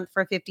first month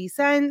for 50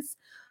 cents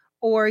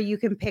or you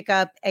can pick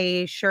up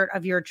a shirt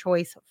of your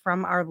choice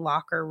from our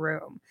locker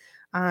room.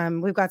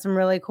 We've got some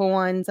really cool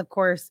ones, of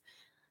course,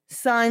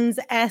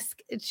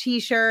 Suns-esque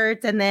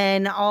t-shirts, and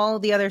then all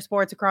the other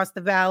sports across the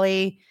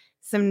valley,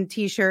 some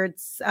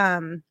t-shirts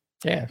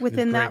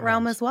within that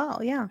realm as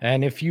well. Yeah.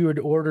 And if you had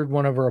ordered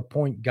one of our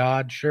Point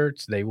God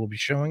shirts, they will be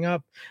showing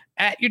up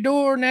at your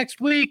door next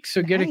week.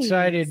 So get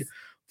excited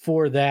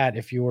for that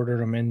if you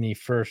ordered them in the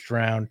first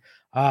round.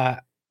 I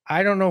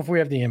don't know if we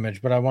have the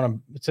image, but I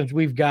want to, since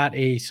we've got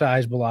a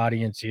sizable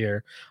audience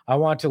here, I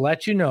want to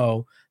let you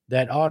know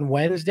that on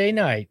Wednesday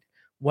night,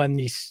 when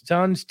the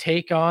Suns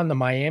take on the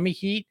Miami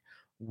Heat,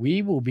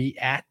 we will be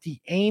at the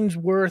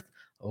Ainsworth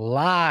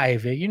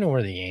Live. You know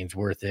where the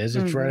Ainsworth is.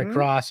 It's right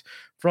across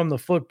from the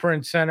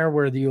Footprint Center,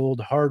 where the old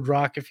Hard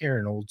Rock, if you're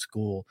an old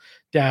school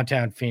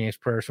downtown Phoenix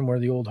person, where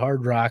the old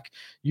Hard Rock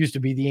used to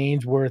be, the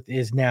Ainsworth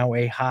is now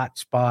a hot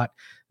spot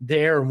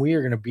there. And we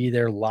are going to be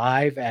there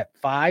live at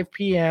 5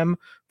 p.m.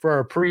 for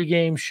our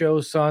pregame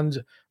show, Suns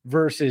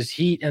versus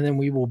Heat. And then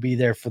we will be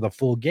there for the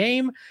full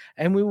game.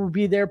 And we will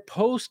be there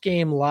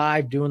post-game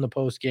live doing the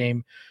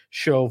post-game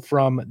show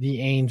from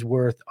the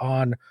Ainsworth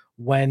on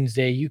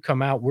Wednesday. You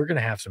come out, we're going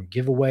to have some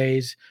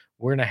giveaways.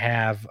 We're going to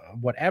have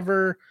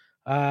whatever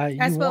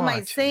Espo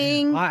might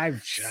sing.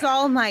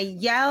 Saul might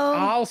yell.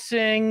 I'll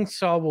sing.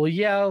 Saul will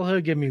yell.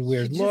 He'll give me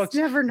weird looks.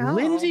 Never know.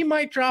 Lindsay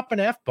might drop an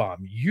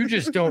F-bomb. You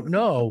just don't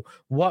know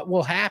what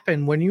will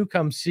happen when you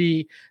come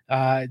see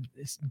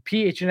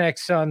PHNX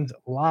Suns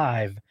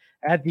live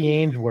at the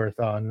Ainsworth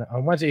on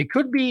Wednesday. It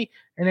could be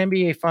an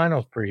NBA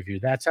Finals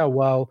preview. That's how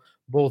well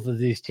both of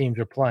these teams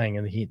are playing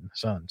in the Heat and the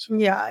Suns.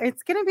 Yeah,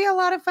 it's going to be a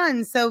lot of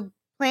fun. So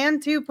plan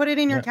to put it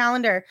in your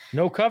calendar.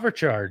 No cover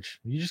charge.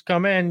 You just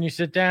come in, you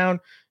sit down,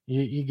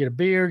 you get a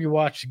beer, you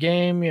watch the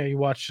game, you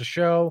watch the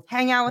show.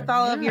 Hang out with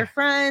all of your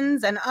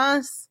friends and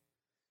us.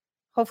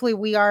 Hopefully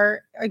we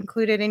are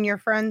included in your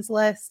friends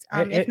list.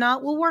 If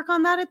not, we'll work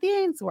on that at the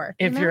Ainsworth.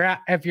 If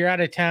you're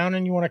out of town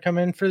and you want to come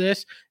in for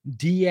this,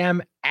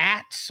 DM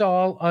at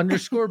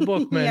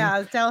Saul_Bookman.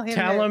 Yeah, tell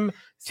him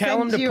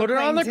to put it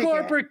on the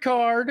corporate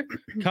card.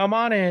 Come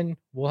on in.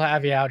 We'll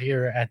have you out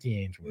here at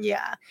the Ainsworth.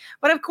 Yeah.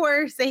 But of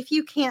course, if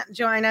you can't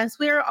join us,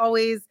 we're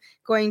always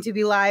going to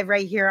be live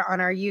right here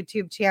on our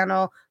YouTube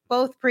channel,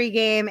 both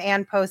pregame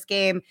and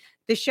postgame.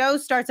 The show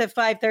starts at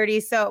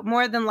 5:30, so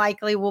more than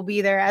likely we'll be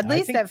there at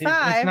least at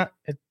 5.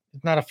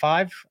 It's not a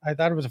 5. I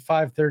thought it was a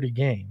 5:30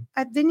 game.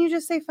 Didn't you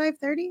just say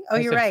 5:30? Oh,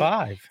 you're right.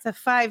 5. It's a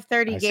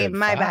 5:30 game.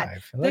 My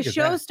bad. The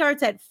show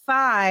starts at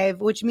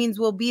 5, which means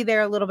we'll be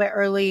there a little bit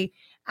early,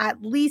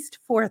 at least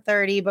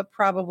 4:30, but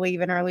probably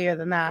even earlier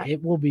than that.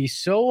 It will be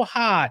so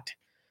hot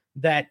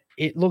that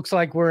it looks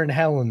like we're in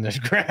hell in this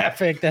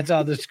graphic that's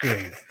on the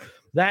screen.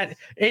 That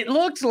it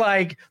looks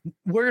like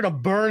we're going to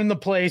burn the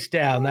place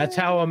down. That's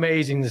how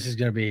amazing this is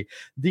going to be.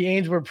 The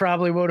Ainsworth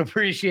probably won't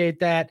appreciate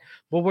that,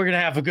 but we're going to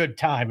have a good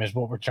time is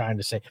what we're trying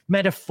to say.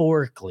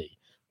 Metaphorically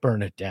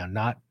burn it down,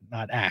 not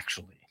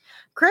actually.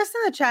 Chris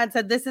in the chat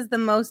said this is the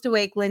most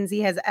awake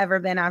Lindsay has ever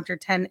been after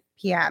 10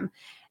 p.m.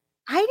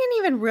 I didn't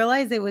even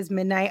realize it was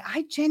midnight.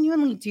 I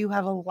genuinely do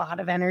have a lot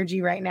of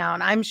energy right now,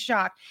 and I'm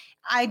shocked.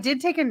 I did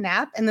take a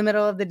nap in the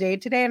middle of the day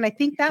today, and I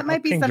think that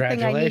might be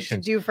something I need to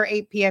do for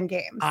 8 p.m.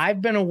 games.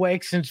 I've been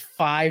awake since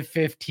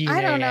 5:15 a.m.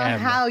 I don't know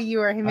how you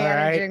are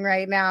managing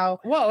right now.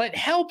 Well, it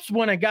helps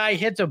when a guy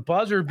hits a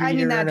buzzer beater. I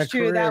mean, that's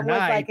true. That was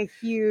like a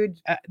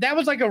huge. That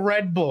was like a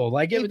Red Bull.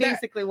 Like it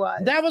basically was.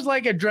 That was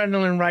like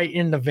adrenaline right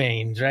in the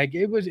veins. Right?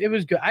 It was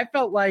good. I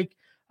felt like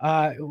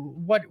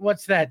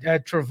what's that?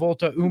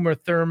 Travolta, Uma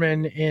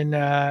Thurman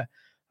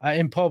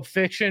in Pulp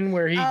Fiction,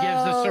 where he gives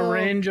the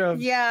syringe of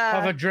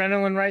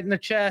adrenaline right in the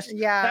chest.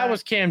 Yeah. That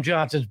was Cam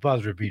Johnson's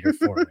buzzer beater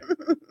for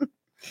me.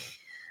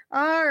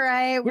 All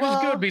right. Which is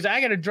good because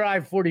I got to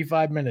drive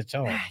 45 minutes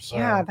home. So.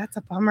 Yeah, that's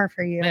a bummer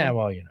for you. Yeah,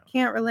 well,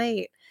 Can't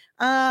relate.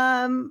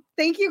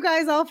 Thank you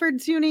guys all for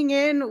tuning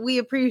in. We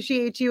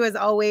appreciate you as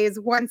always.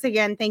 Once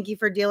again, thank you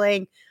for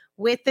dealing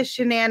with the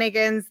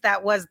shenanigans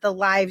that was the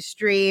live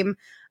stream.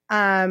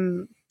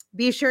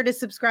 Be sure to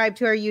subscribe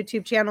to our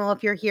YouTube channel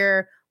if you're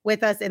here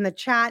with us in the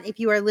chat. If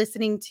you are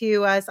listening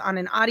to us on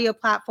an audio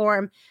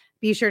platform,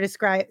 be sure to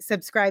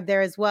subscribe there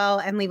as well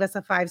and leave us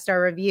a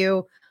 5-star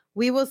review.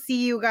 We will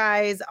see you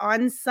guys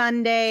on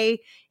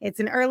Sunday. It's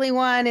an early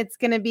one. It's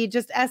going to be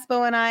just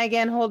Espo and I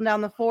again holding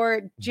down the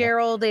fort.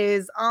 Gerald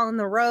is on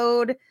the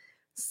road.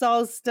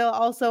 Saul's still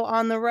also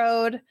on the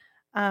road.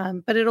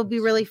 But it'll be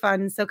really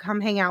fun. So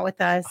come hang out with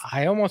us.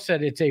 I almost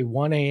said it's a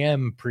 1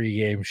 a.m.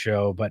 pregame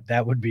show, but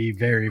that would be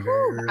very,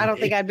 very early. I don't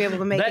think I'd be able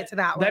to make it to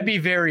that one. That'd be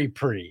very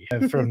pre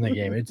from the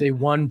game. It's a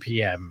 1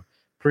 p.m.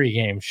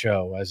 pregame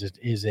show, as it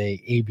is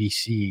a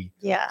ABC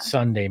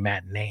Sunday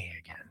matinee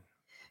again.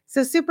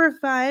 So super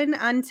fun.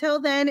 Until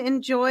then,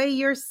 enjoy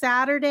your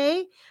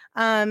Saturday.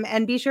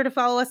 And be sure to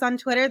follow us on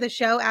Twitter, the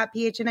show at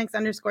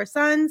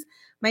PHNX_Suns,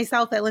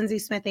 myself at Lindsay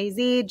Smith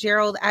AZ,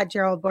 Gerald at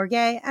Gerald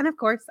Bourget, and of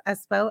course,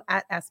 Espo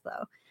at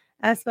Espo.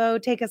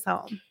 Espo, take us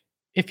home.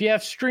 If you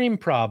have stream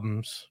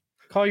problems,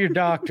 call your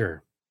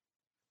doctor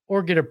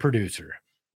or get a producer.